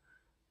there.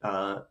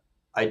 Uh,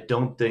 I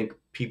don't think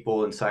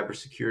people in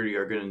cybersecurity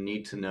are going to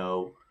need to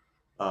know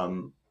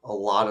a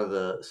lot of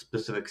the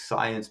specific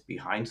science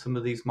behind some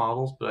of these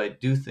models, but I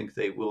do think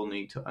they will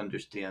need to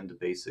understand the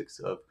basics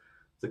of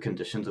the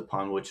conditions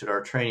upon which it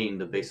are training,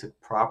 the basic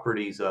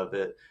properties of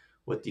it,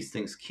 what these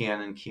things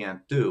can and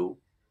can't do.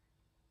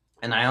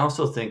 And I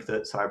also think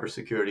that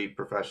cybersecurity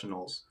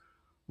professionals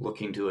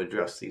looking to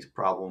address these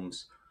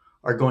problems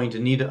are going to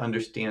need to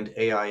understand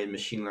AI and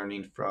machine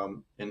learning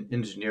from an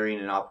engineering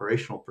and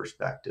operational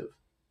perspective.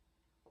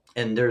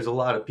 And there's a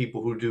lot of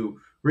people who do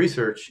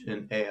research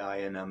in AI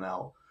and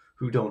ML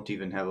who don't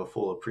even have a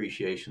full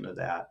appreciation of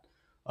that.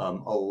 A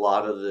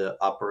lot of the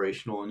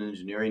operational and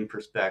engineering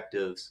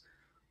perspectives,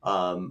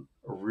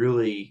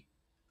 really,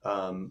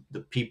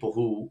 the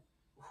people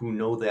who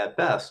know that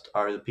best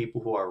are the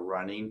people who are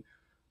running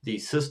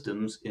these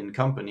systems in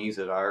companies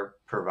that are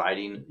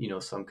providing,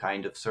 some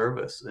kind of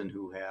service, and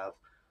who have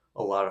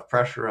a lot of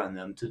pressure on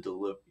them to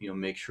deliver,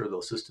 make sure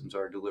those systems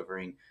are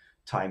delivering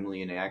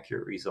timely and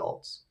accurate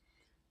results.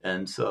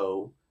 And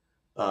so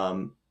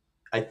um,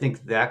 I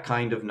think that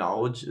kind of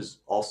knowledge is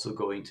also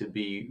going to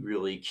be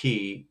really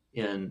key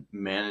in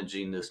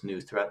managing this new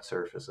threat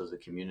surface as a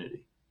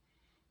community.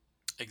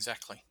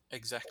 Exactly.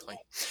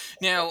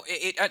 Now,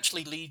 it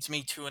actually leads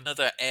me to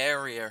another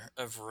area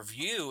of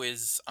review.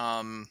 Is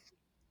I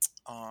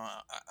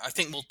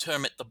think we'll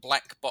term it the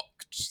black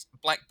box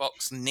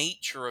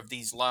nature of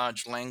these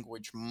large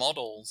language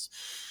models.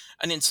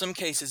 And in some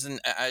cases, and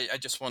I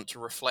just want to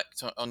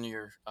reflect on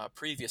your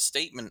previous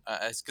statement,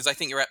 because I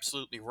think you're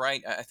absolutely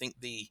right. I think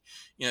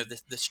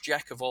this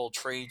jack of all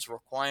trades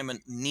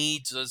requirement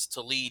needs us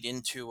to lead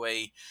into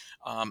a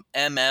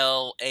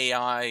ML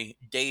AI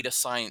data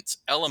science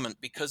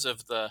element, because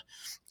of the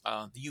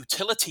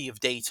utility of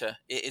data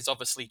is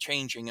obviously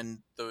changing, and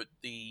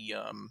the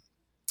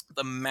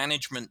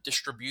management,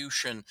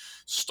 distribution,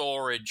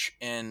 storage,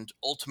 and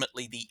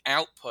ultimately the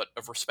output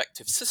of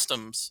respective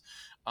systems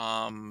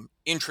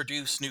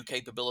introduce new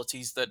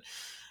capabilities that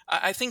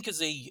I think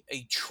as a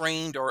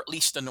trained or at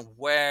least an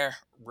aware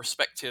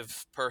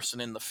respective person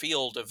in the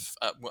field of,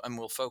 and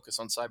we'll focus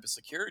on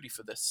cybersecurity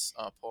for this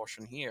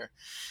portion here,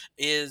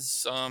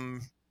 is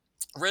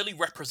really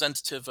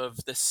representative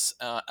of this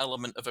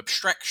element of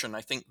abstraction.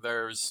 I think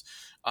there's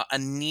a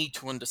need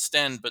to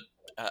understand, but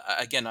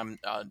again, I'm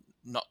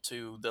not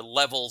to the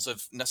levels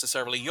of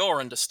necessarily your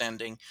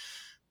understanding,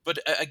 but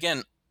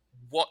again,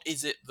 what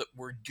is it that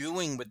we're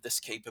doing with this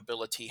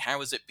capability?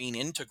 How is it being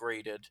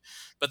integrated?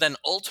 But then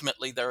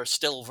ultimately, there are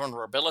still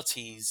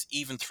vulnerabilities,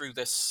 even through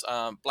this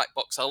black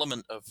box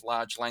element of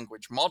large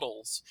language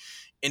models,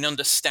 in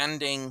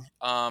understanding,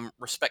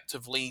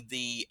 respectively,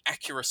 the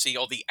accuracy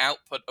or the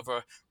output of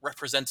a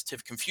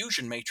representative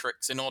confusion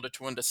matrix in order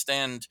to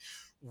understand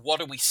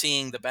what are we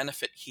seeing the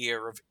benefit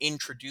here of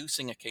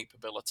introducing a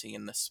capability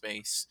in this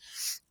space,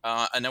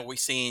 and are we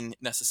seeing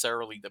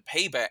necessarily the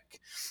payback,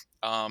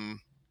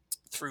 um,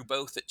 through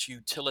both its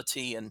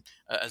utility and,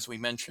 as we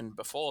mentioned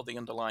before, the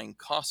underlying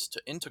cost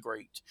to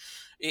integrate.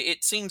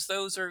 It seems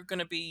those are going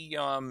to be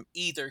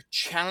either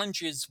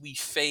challenges we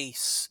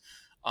face,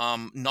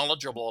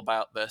 knowledgeable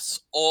about this,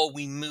 or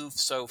we move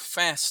so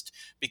fast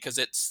because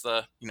it's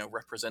the,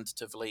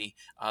 representatively,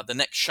 the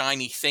next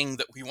shiny thing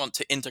that we want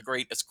to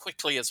integrate as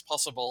quickly as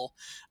possible,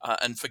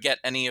 and forget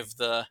any of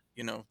the,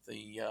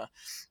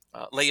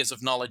 layers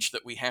of knowledge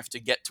that we have to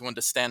get to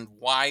understand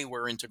why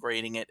we're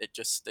integrating it.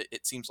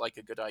 It seems like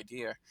a good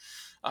idea.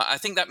 I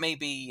think that may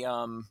be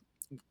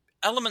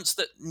elements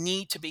that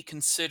need to be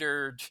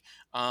considered,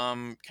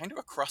 kind of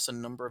across a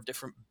number of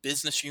different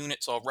business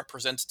units, or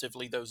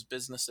representatively those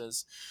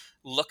businesses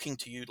looking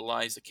to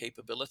utilize the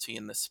capability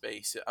in this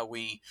space. Are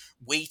we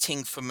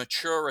waiting for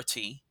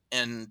maturity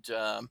and,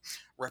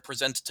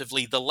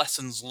 representatively, the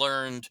lessons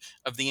learned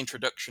of the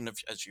introduction of,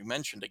 as you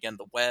mentioned, again,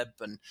 the web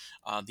and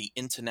the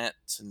internet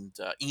and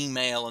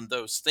email and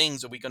those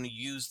things? Are we going to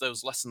use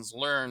those lessons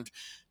learned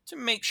to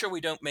make sure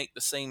we don't make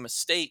the same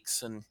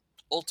mistakes? And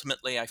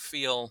ultimately, I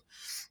feel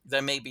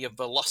there may be a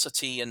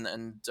velocity and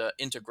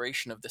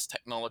integration of this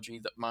technology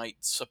that might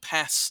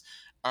surpass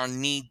our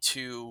need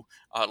to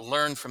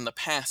learn from the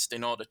past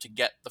in order to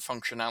get the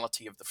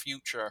functionality of the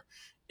future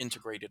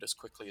integrated as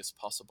quickly as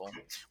possible.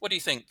 What do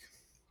you think?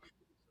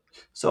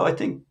 So I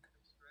think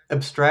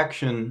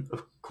abstraction,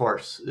 of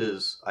course,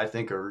 is, I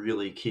think, a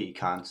really key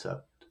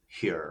concept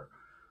here,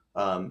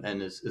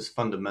 and is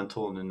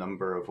fundamental in a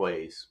number of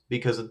ways.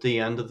 Because at the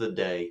end of the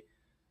day,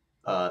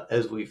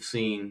 as we've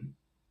seen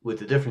with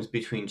the difference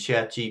between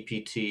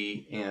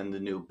ChatGPT and the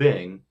new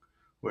Bing,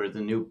 where the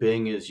new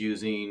Bing is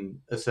using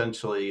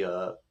essentially,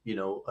 a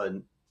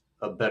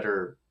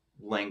better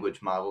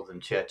language model than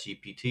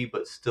ChatGPT,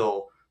 but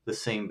still the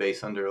same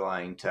base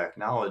underlying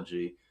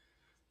technology.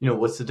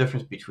 What's the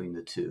difference between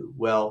the two?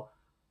 Well,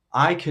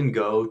 I can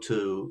go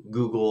to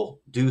Google,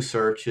 do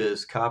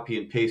searches, copy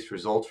and paste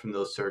results from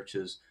those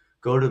searches,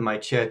 go to my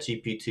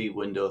ChatGPT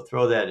window,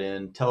 throw that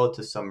in, tell it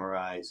to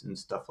summarize and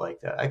stuff like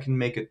that. I can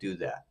make it do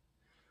that,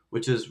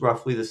 which is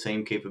roughly the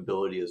same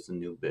capability as the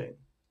new Bing.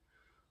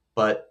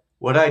 But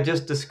what I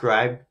just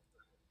described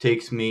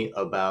takes me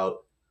about,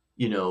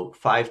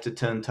 5 to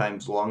 10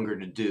 times longer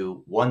to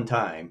do one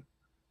time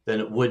than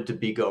it would to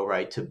be go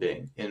right to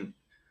Bing. And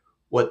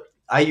what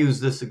I use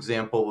this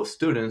example with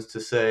students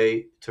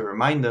to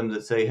remind them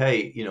that say,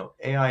 hey,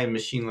 AI and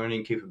machine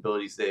learning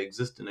capabilities, they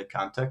exist in a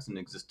context and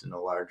exist in a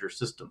larger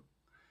system.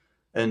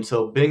 And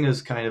so Bing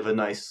is kind of a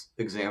nice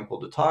example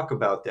to talk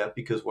about that,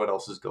 because what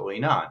else is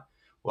going on?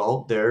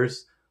 Well,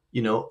 there's,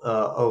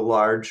 a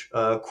large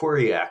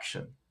query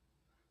action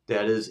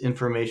that is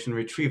information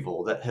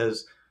retrieval that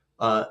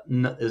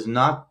is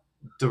not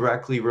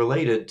directly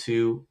related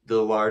to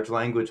the large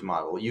language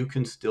model. You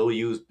can still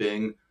use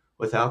Bing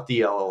without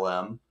the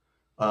LLM,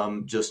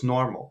 just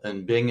normal.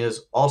 And Bing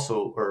is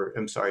also, or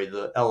I'm sorry,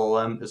 the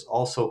LLM is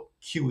also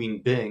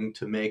queuing Bing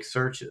to make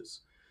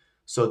searches.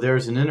 So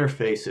there's an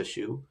interface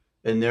issue,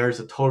 and there's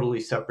a totally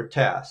separate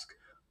task.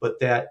 But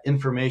that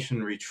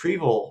information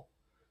retrieval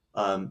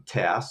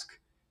task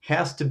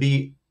has to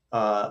be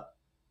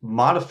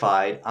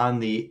modified on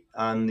the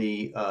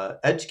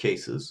edge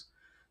cases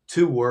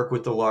to work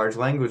with the large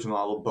language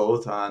model,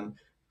 both on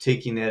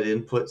taking that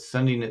input,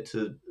 sending it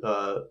to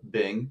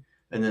Bing,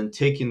 and then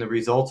taking the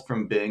results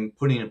from Bing,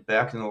 putting it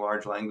back in the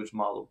large language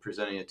model,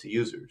 presenting it to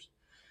users.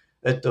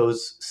 At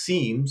those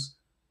seams,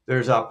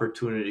 there's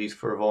opportunities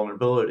for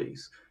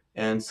vulnerabilities.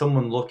 And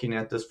someone looking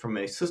at this from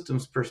a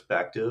systems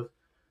perspective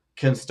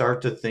can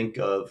start to think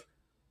of,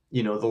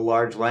 the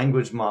large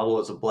language model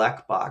as a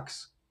black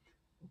box,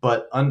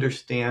 but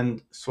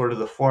understand sort of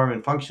the form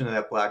and function of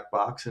that black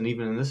box. And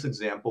even in this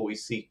example, we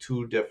see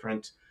two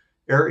different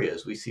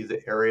areas. We see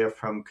the area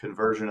from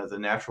conversion of the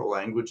natural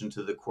language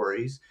into the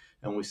queries,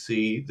 and we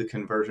see the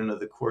conversion of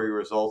the query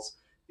results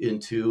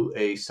into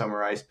a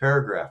summarized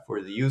paragraph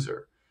for the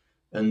user.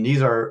 And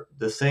these are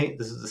the same.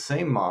 This is the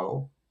same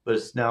model, but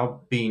it's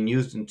now being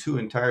used in two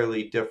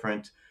entirely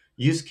different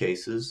use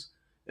cases.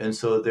 And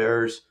so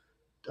there's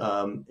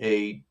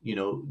a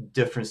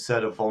different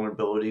set of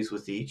vulnerabilities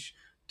with each,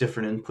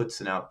 different inputs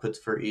and outputs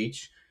for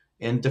each,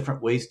 and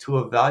different ways to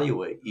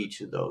evaluate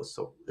each of those.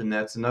 So, and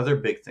that's another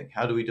big thing.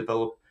 How do we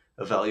develop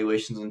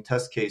evaluations and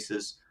test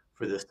cases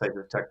for this type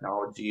of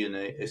technology in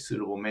a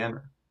suitable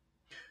manner?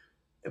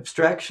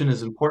 Abstraction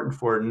is important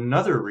for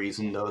another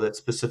reason, though, that's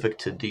specific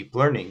to deep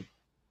learning,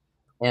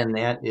 and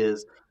that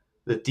is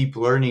that deep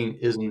learning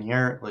is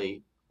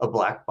inherently a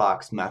black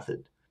box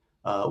method,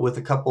 with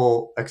a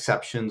couple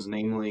exceptions,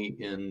 namely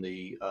in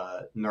the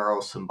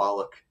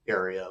neurosymbolic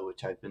area,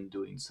 which I've been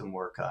doing some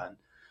work on.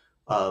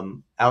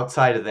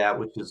 Outside of that,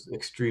 which is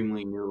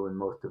extremely new and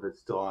most of it's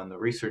still on the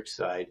research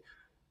side,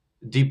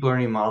 deep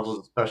learning models,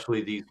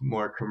 especially these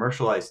more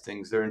commercialized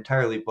things, they're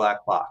entirely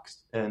black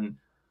box. And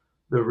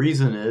the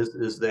reason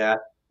is that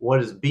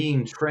what is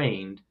being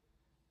trained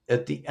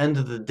at the end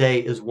of the day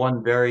is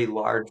one very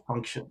large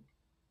function.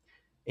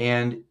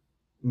 And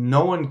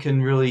no one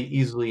can really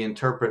easily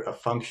interpret a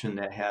function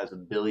that has a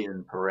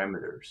billion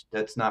parameters.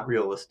 That's not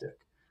realistic.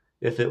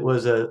 If it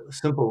was a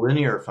simple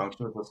linear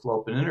function with a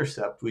slope and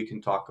intercept, we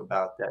can talk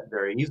about that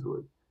very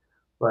easily.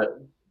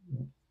 But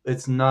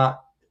it's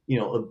not,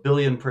 a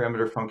billion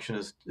parameter function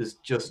is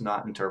just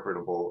not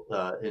interpretable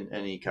in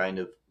any kind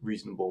of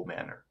reasonable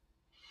manner.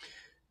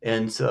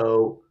 And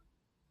so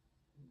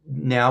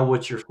now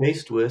what you're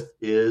faced with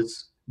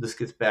is, this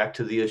gets back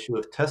to the issue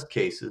of test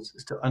cases,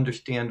 is to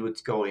understand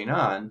what's going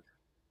on.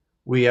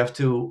 We have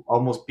to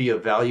almost be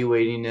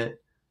evaluating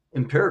it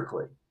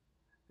empirically.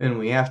 And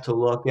we have to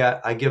look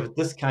at, I give it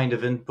this kind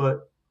of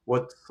input,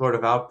 what sort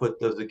of output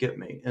does it get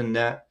me? And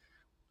that,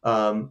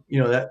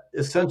 that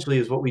essentially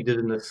is what we did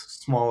in this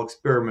small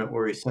experiment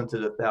where we sent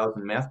it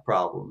 1,000 math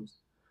problems.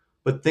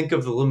 But think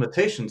of the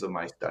limitations of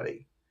my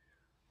study.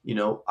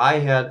 I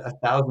had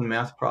 1,000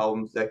 math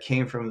problems that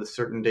came from the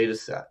certain data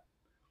set.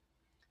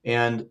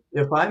 And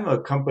if I'm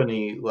a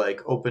company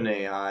like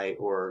OpenAI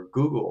or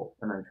Google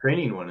and I'm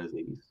training one of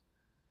these,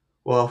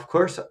 well, of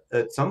course,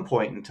 at some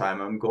point in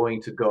time, I'm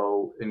going to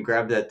go and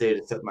grab that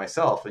data set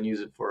myself and use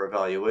it for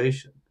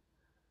evaluation.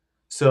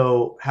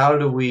 So how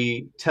do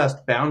we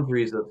test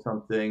boundaries of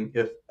something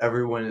if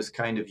everyone is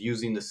kind of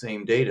using the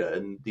same data?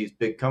 And these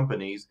big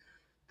companies,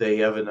 they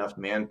have enough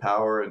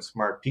manpower and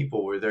smart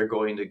people where they're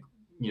going to,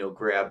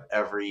 grab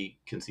every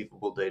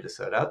conceivable data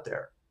set out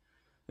there.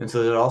 And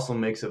so that also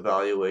makes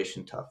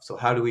evaluation tough. So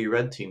how do we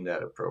red team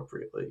that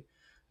appropriately?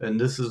 And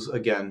this is,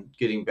 again,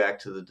 getting back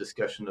to the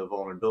discussion of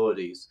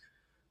vulnerabilities.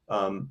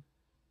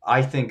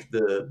 I think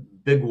the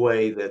big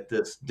way that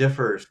this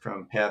differs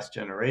from past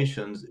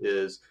generations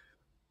is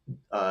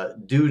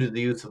due to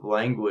the use of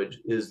language,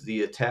 is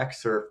the attack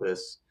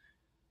surface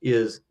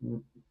is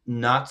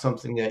not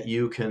something that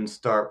you can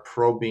start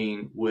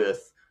probing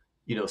with,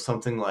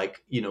 something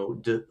like,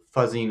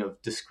 fuzzing of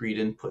discrete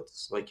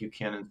inputs like you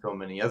can in so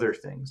many other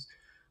things.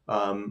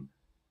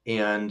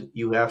 And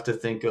you have to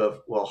think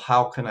of, well,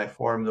 how can I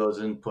form those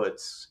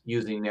inputs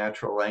using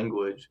natural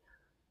language?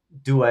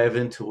 Do I have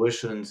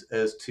intuitions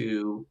as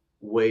to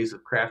ways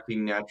of crafting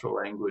natural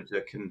language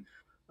that can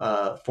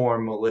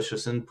form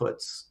malicious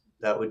inputs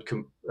that would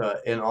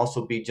and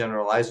also be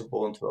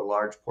generalizable into a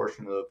large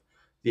portion of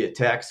the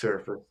attack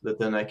surface that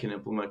then I can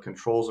implement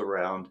controls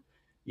around,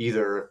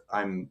 either if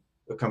I'm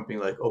a company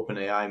like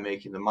OpenAI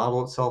making the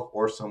model itself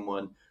or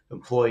someone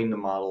employing the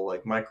model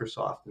like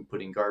Microsoft and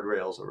putting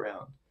guardrails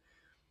around.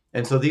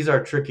 And so these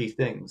are tricky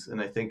things. And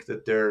I think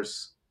that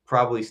there's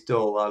probably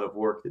still a lot of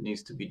work that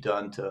needs to be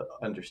done to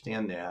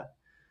understand that.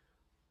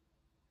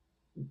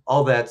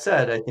 All that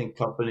said, I think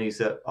companies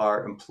that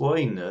are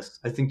employing this,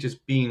 I think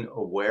just being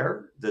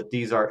aware that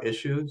these are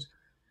issues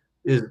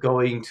is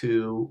going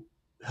to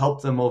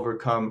help them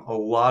overcome a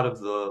lot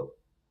of the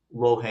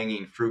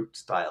low-hanging fruit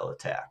style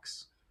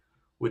attacks,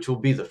 which will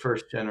be the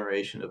first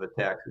generation of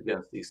attacks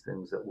against these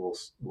things that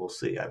we'll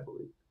see, I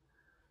believe.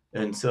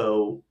 And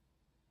so,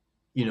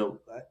 you know,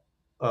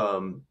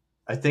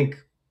 I think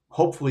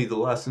hopefully the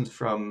lessons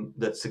from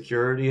that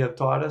security have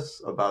taught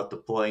us about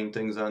deploying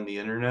things on the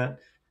internet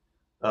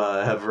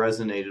have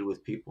resonated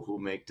with people who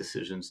make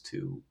decisions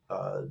to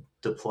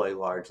deploy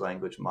large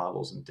language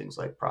models and things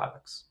like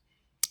products.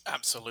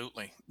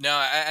 Absolutely. No,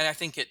 I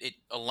think it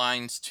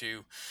aligns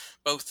to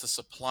both the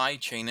supply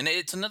chain, and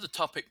it's another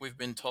topic we've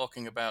been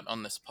talking about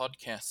on this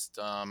podcast.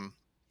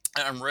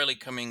 I'm really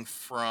coming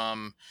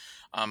from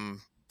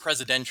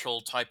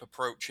presidential type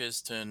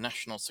approaches to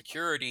national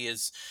security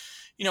is,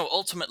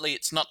 ultimately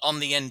it's not on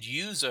the end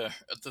user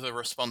the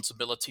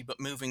responsibility, but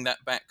moving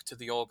that back to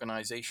the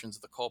organizations,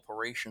 the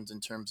corporations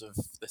in terms of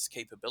this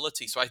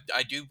capability. So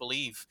I do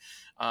believe,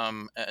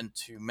 and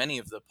to many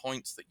of the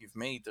points that you've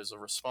made, there's a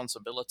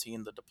responsibility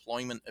in the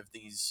deployment of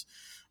these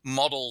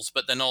models,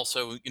 but then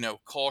also,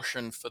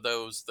 caution for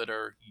those that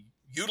are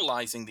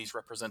utilizing these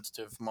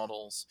representative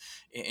models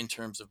in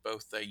terms of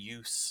both their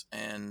use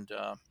and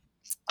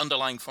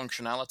underlying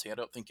functionality. I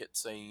don't think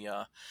it's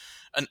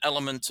an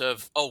element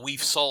of, oh,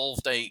 we've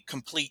solved a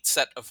complete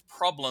set of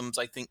problems.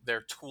 I think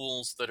they're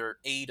tools that are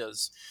aid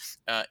us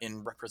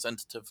in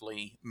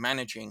representatively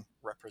managing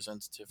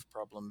representative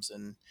problems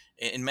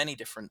in many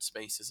different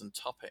spaces and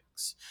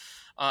topics.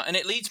 And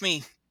it leads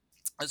me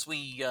as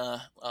we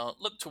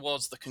look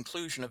towards the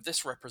conclusion of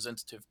this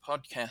representative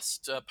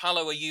podcast,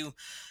 Paolo, are you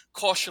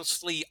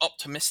cautiously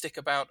optimistic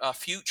about our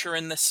future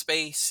in this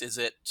space? Is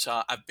it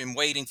I've been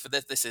waiting for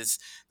this.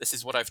 This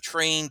is what I've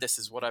trained. This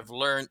is what I've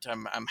learned.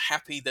 I'm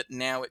happy that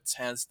now it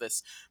has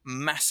this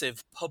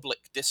massive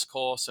public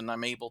discourse, and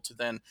I'm able to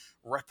then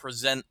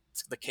represent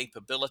the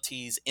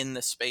capabilities in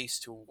this space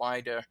to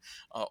wider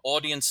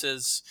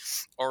audiences,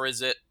 or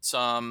is it?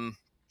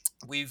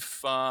 We've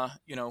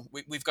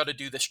got to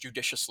do this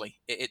judiciously.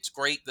 It's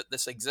great that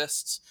this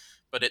exists,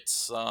 but it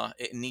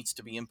needs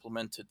to be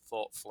implemented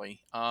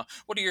thoughtfully.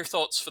 What are your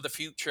thoughts for the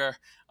future,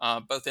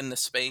 both in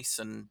this space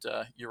and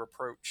your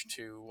approach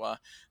to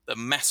the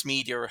mass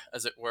media,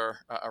 as it were,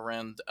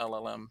 around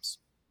LLMs?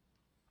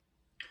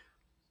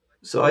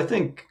 So I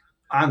think,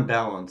 on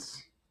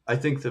balance, I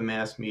think the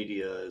mass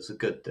media is a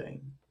good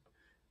thing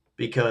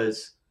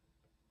because,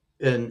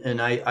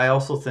 and I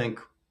also think,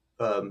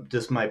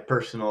 just my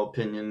personal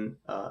opinion,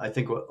 I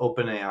think what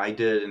OpenAI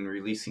did in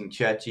releasing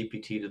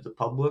ChatGPT to the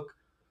public,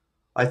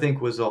 I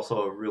think was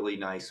also a really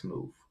nice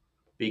move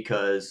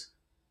because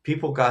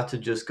people got to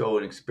just go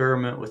and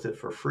experiment with it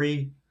for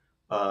free.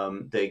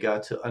 They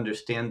got to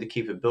understand the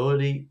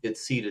capability. It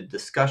seeded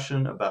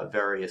discussion about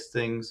various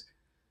things,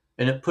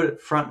 and it put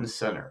it front and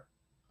center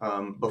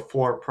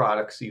before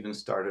products even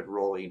started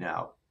rolling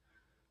out.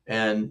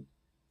 And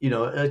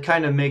it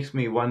kind of makes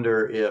me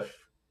wonder if,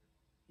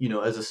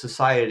 as a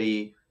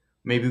society,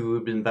 maybe we would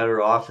have been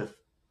better off if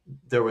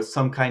there was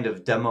some kind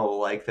of demo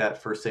like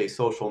that for, say,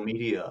 social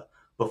media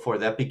before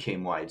that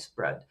became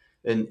widespread.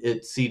 And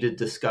it seeded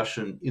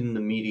discussion in the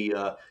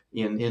media,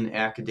 in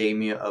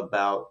academia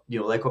about,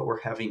 like what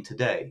we're having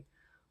today.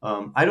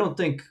 I don't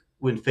think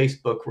when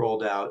Facebook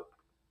rolled out,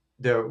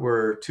 there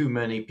were too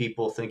many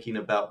people thinking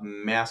about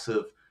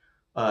massive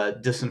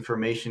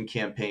disinformation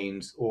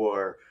campaigns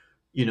or,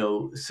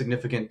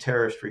 significant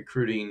terrorist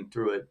recruiting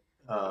through it.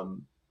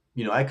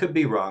 I could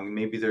be wrong.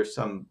 Maybe there's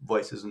some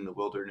voices in the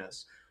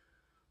wilderness,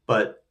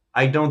 but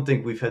I don't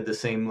think we've had the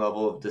same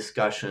level of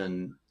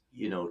discussion,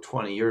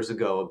 20 years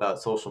ago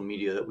about social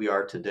media that we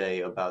are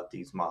today about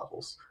these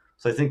models.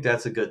 So I think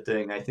that's a good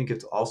thing. I think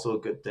it's also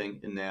a good thing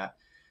in that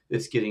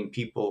it's getting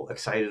people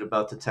excited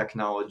about the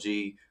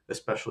technology,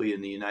 especially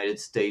in the United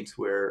States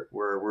where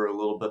we're a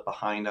little bit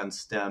behind on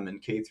STEM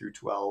and K through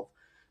 12.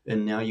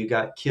 And now you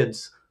got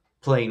kids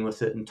playing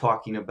with it and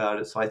talking about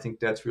it. So I think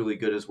that's really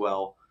good as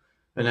well.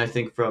 And I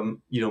think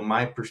from,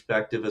 my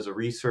perspective as a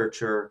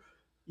researcher,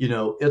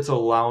 it's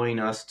allowing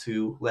us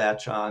to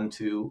latch on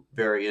to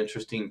very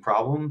interesting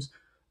problems,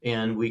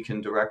 and we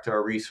can direct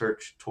our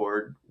research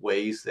toward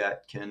ways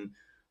that can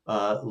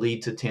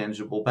lead to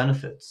tangible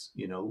benefits.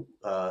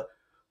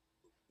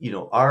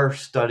 Our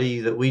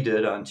study that we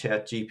did on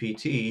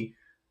ChatGPT,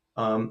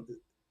 um,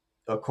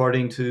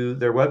 according to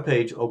their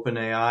webpage,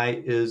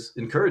 OpenAI is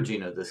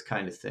encouraging of this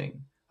kind of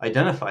thing.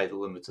 Identify the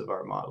limits of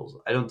our models.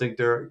 I don't think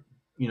they're,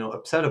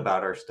 upset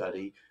about our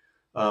study.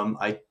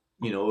 I,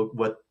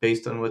 what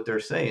based on what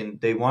they're saying,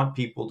 they want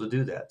people to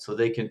do that so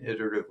they can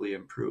iteratively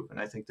improve, and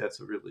I think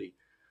that's a really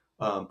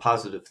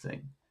positive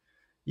thing.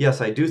 Yes,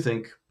 I do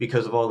think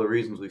because of all the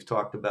reasons we've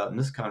talked about in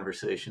this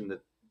conversation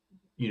that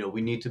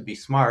we need to be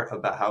smart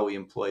about how we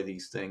employ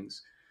these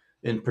things,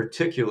 in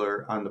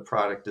particular on the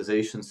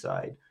productization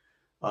side,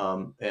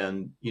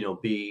 and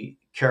be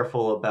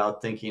careful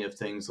about thinking of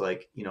things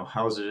like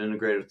how is it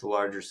integrated with the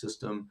larger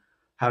system,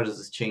 how does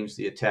this change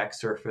the attack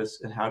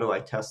surface, and how do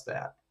I test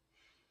that.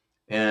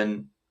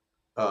 And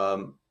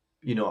um,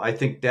 I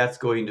think that's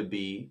going to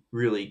be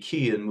really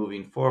key in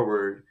moving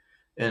forward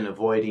and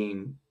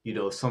avoiding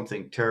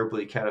something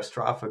terribly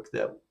catastrophic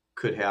that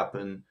could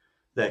happen,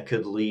 that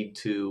could lead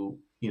to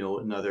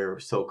another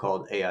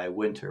so-called AI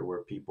winter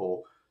where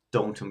people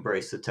don't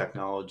embrace the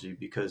technology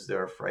because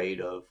they're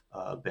afraid of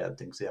bad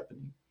things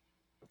happening.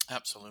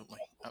 Absolutely,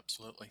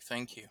 absolutely.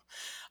 Thank you.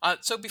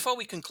 So before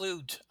we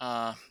conclude,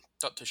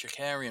 Dr.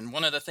 Shakarian,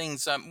 one of the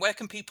things, where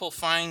can people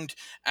find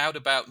out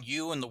about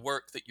you and the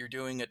work that you're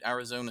doing at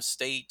Arizona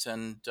State?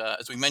 And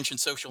as we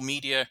mentioned, social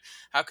media,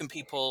 how can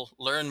people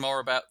learn more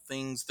about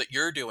things that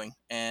you're doing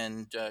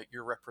and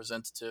your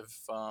representative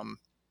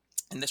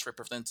in this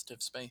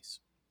representative space?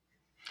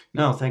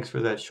 No, thanks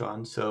for that,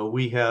 Sean. So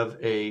we have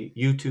a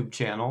YouTube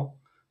channel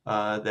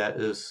that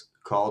is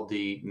called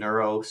the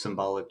Neuro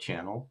Symbolic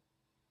Channel,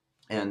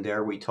 and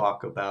there we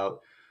talk about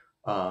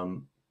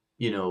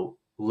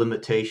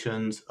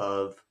limitations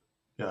of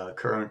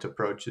current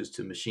approaches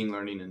to machine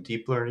learning and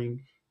deep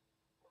learning,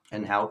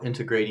 and how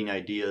integrating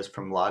ideas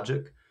from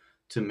logic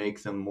to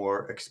make them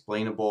more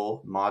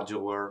explainable,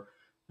 modular,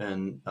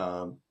 and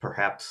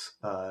perhaps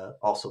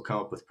also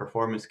come up with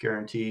performance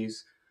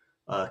guarantees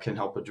can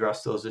help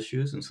address those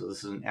issues. And so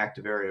this is an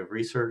active area of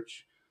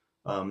research.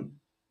 Um,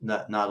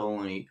 not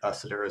only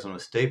us at Arizona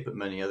State, but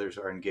many others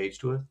are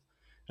engaged with.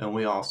 And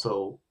we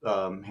also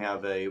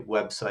have a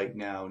website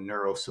now,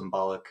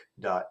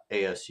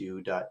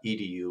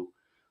 neurosymbolic.asu.edu,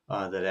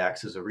 that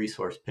acts as a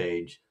resource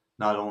page,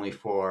 not only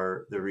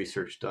for the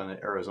research done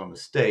at Arizona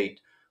State,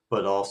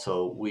 but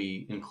also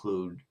we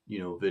include,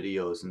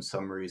 videos and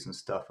summaries and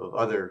stuff of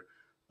other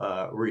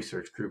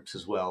research groups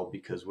as well,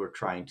 because we're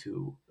trying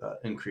to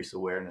increase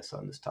awareness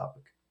on this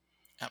topic.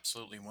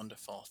 Absolutely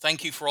wonderful.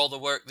 Thank you for all the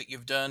work that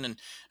you've done and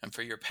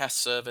for your past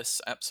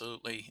service.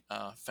 Absolutely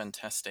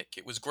fantastic.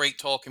 It was great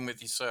talking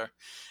with you, sir.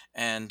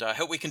 And I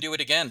hope we can do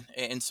it again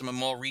in some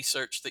more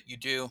research that you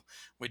do.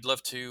 We'd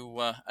love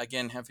to,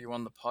 again, have you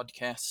on the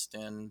podcast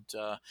and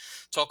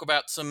talk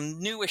about some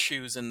new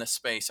issues in this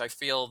space. I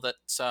feel that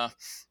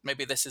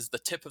maybe this is the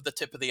tip of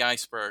the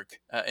iceberg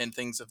in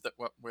things of that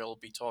what we'll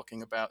be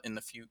talking about in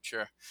the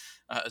future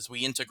as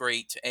we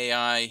integrate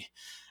AI.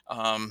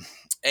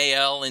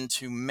 AL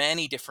into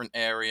many different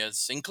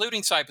areas,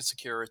 including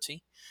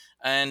cybersecurity.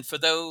 And for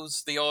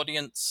those, the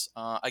audience,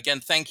 again,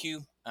 thank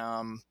you.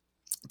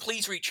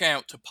 Please reach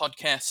out to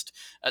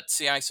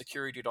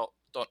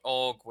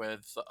podcast@cisecurity.org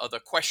with other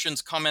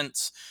questions,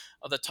 comments,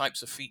 other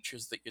types of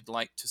features that you'd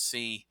like to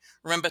see.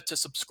 Remember to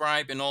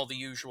subscribe in all the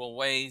usual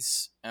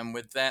ways. And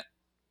with that,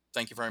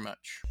 thank you very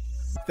much.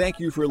 Thank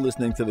you for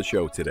listening to the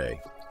show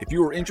today. If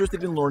you are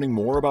interested in learning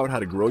more about how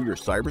to grow your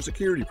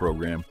cybersecurity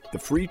program, the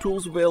free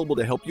tools available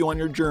to help you on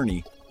your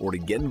journey, or to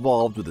get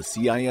involved with the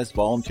CIS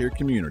volunteer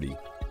community,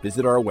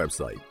 visit our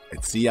website at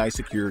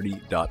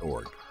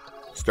cisecurity.org.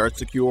 Start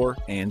secure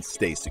and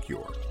stay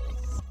secure.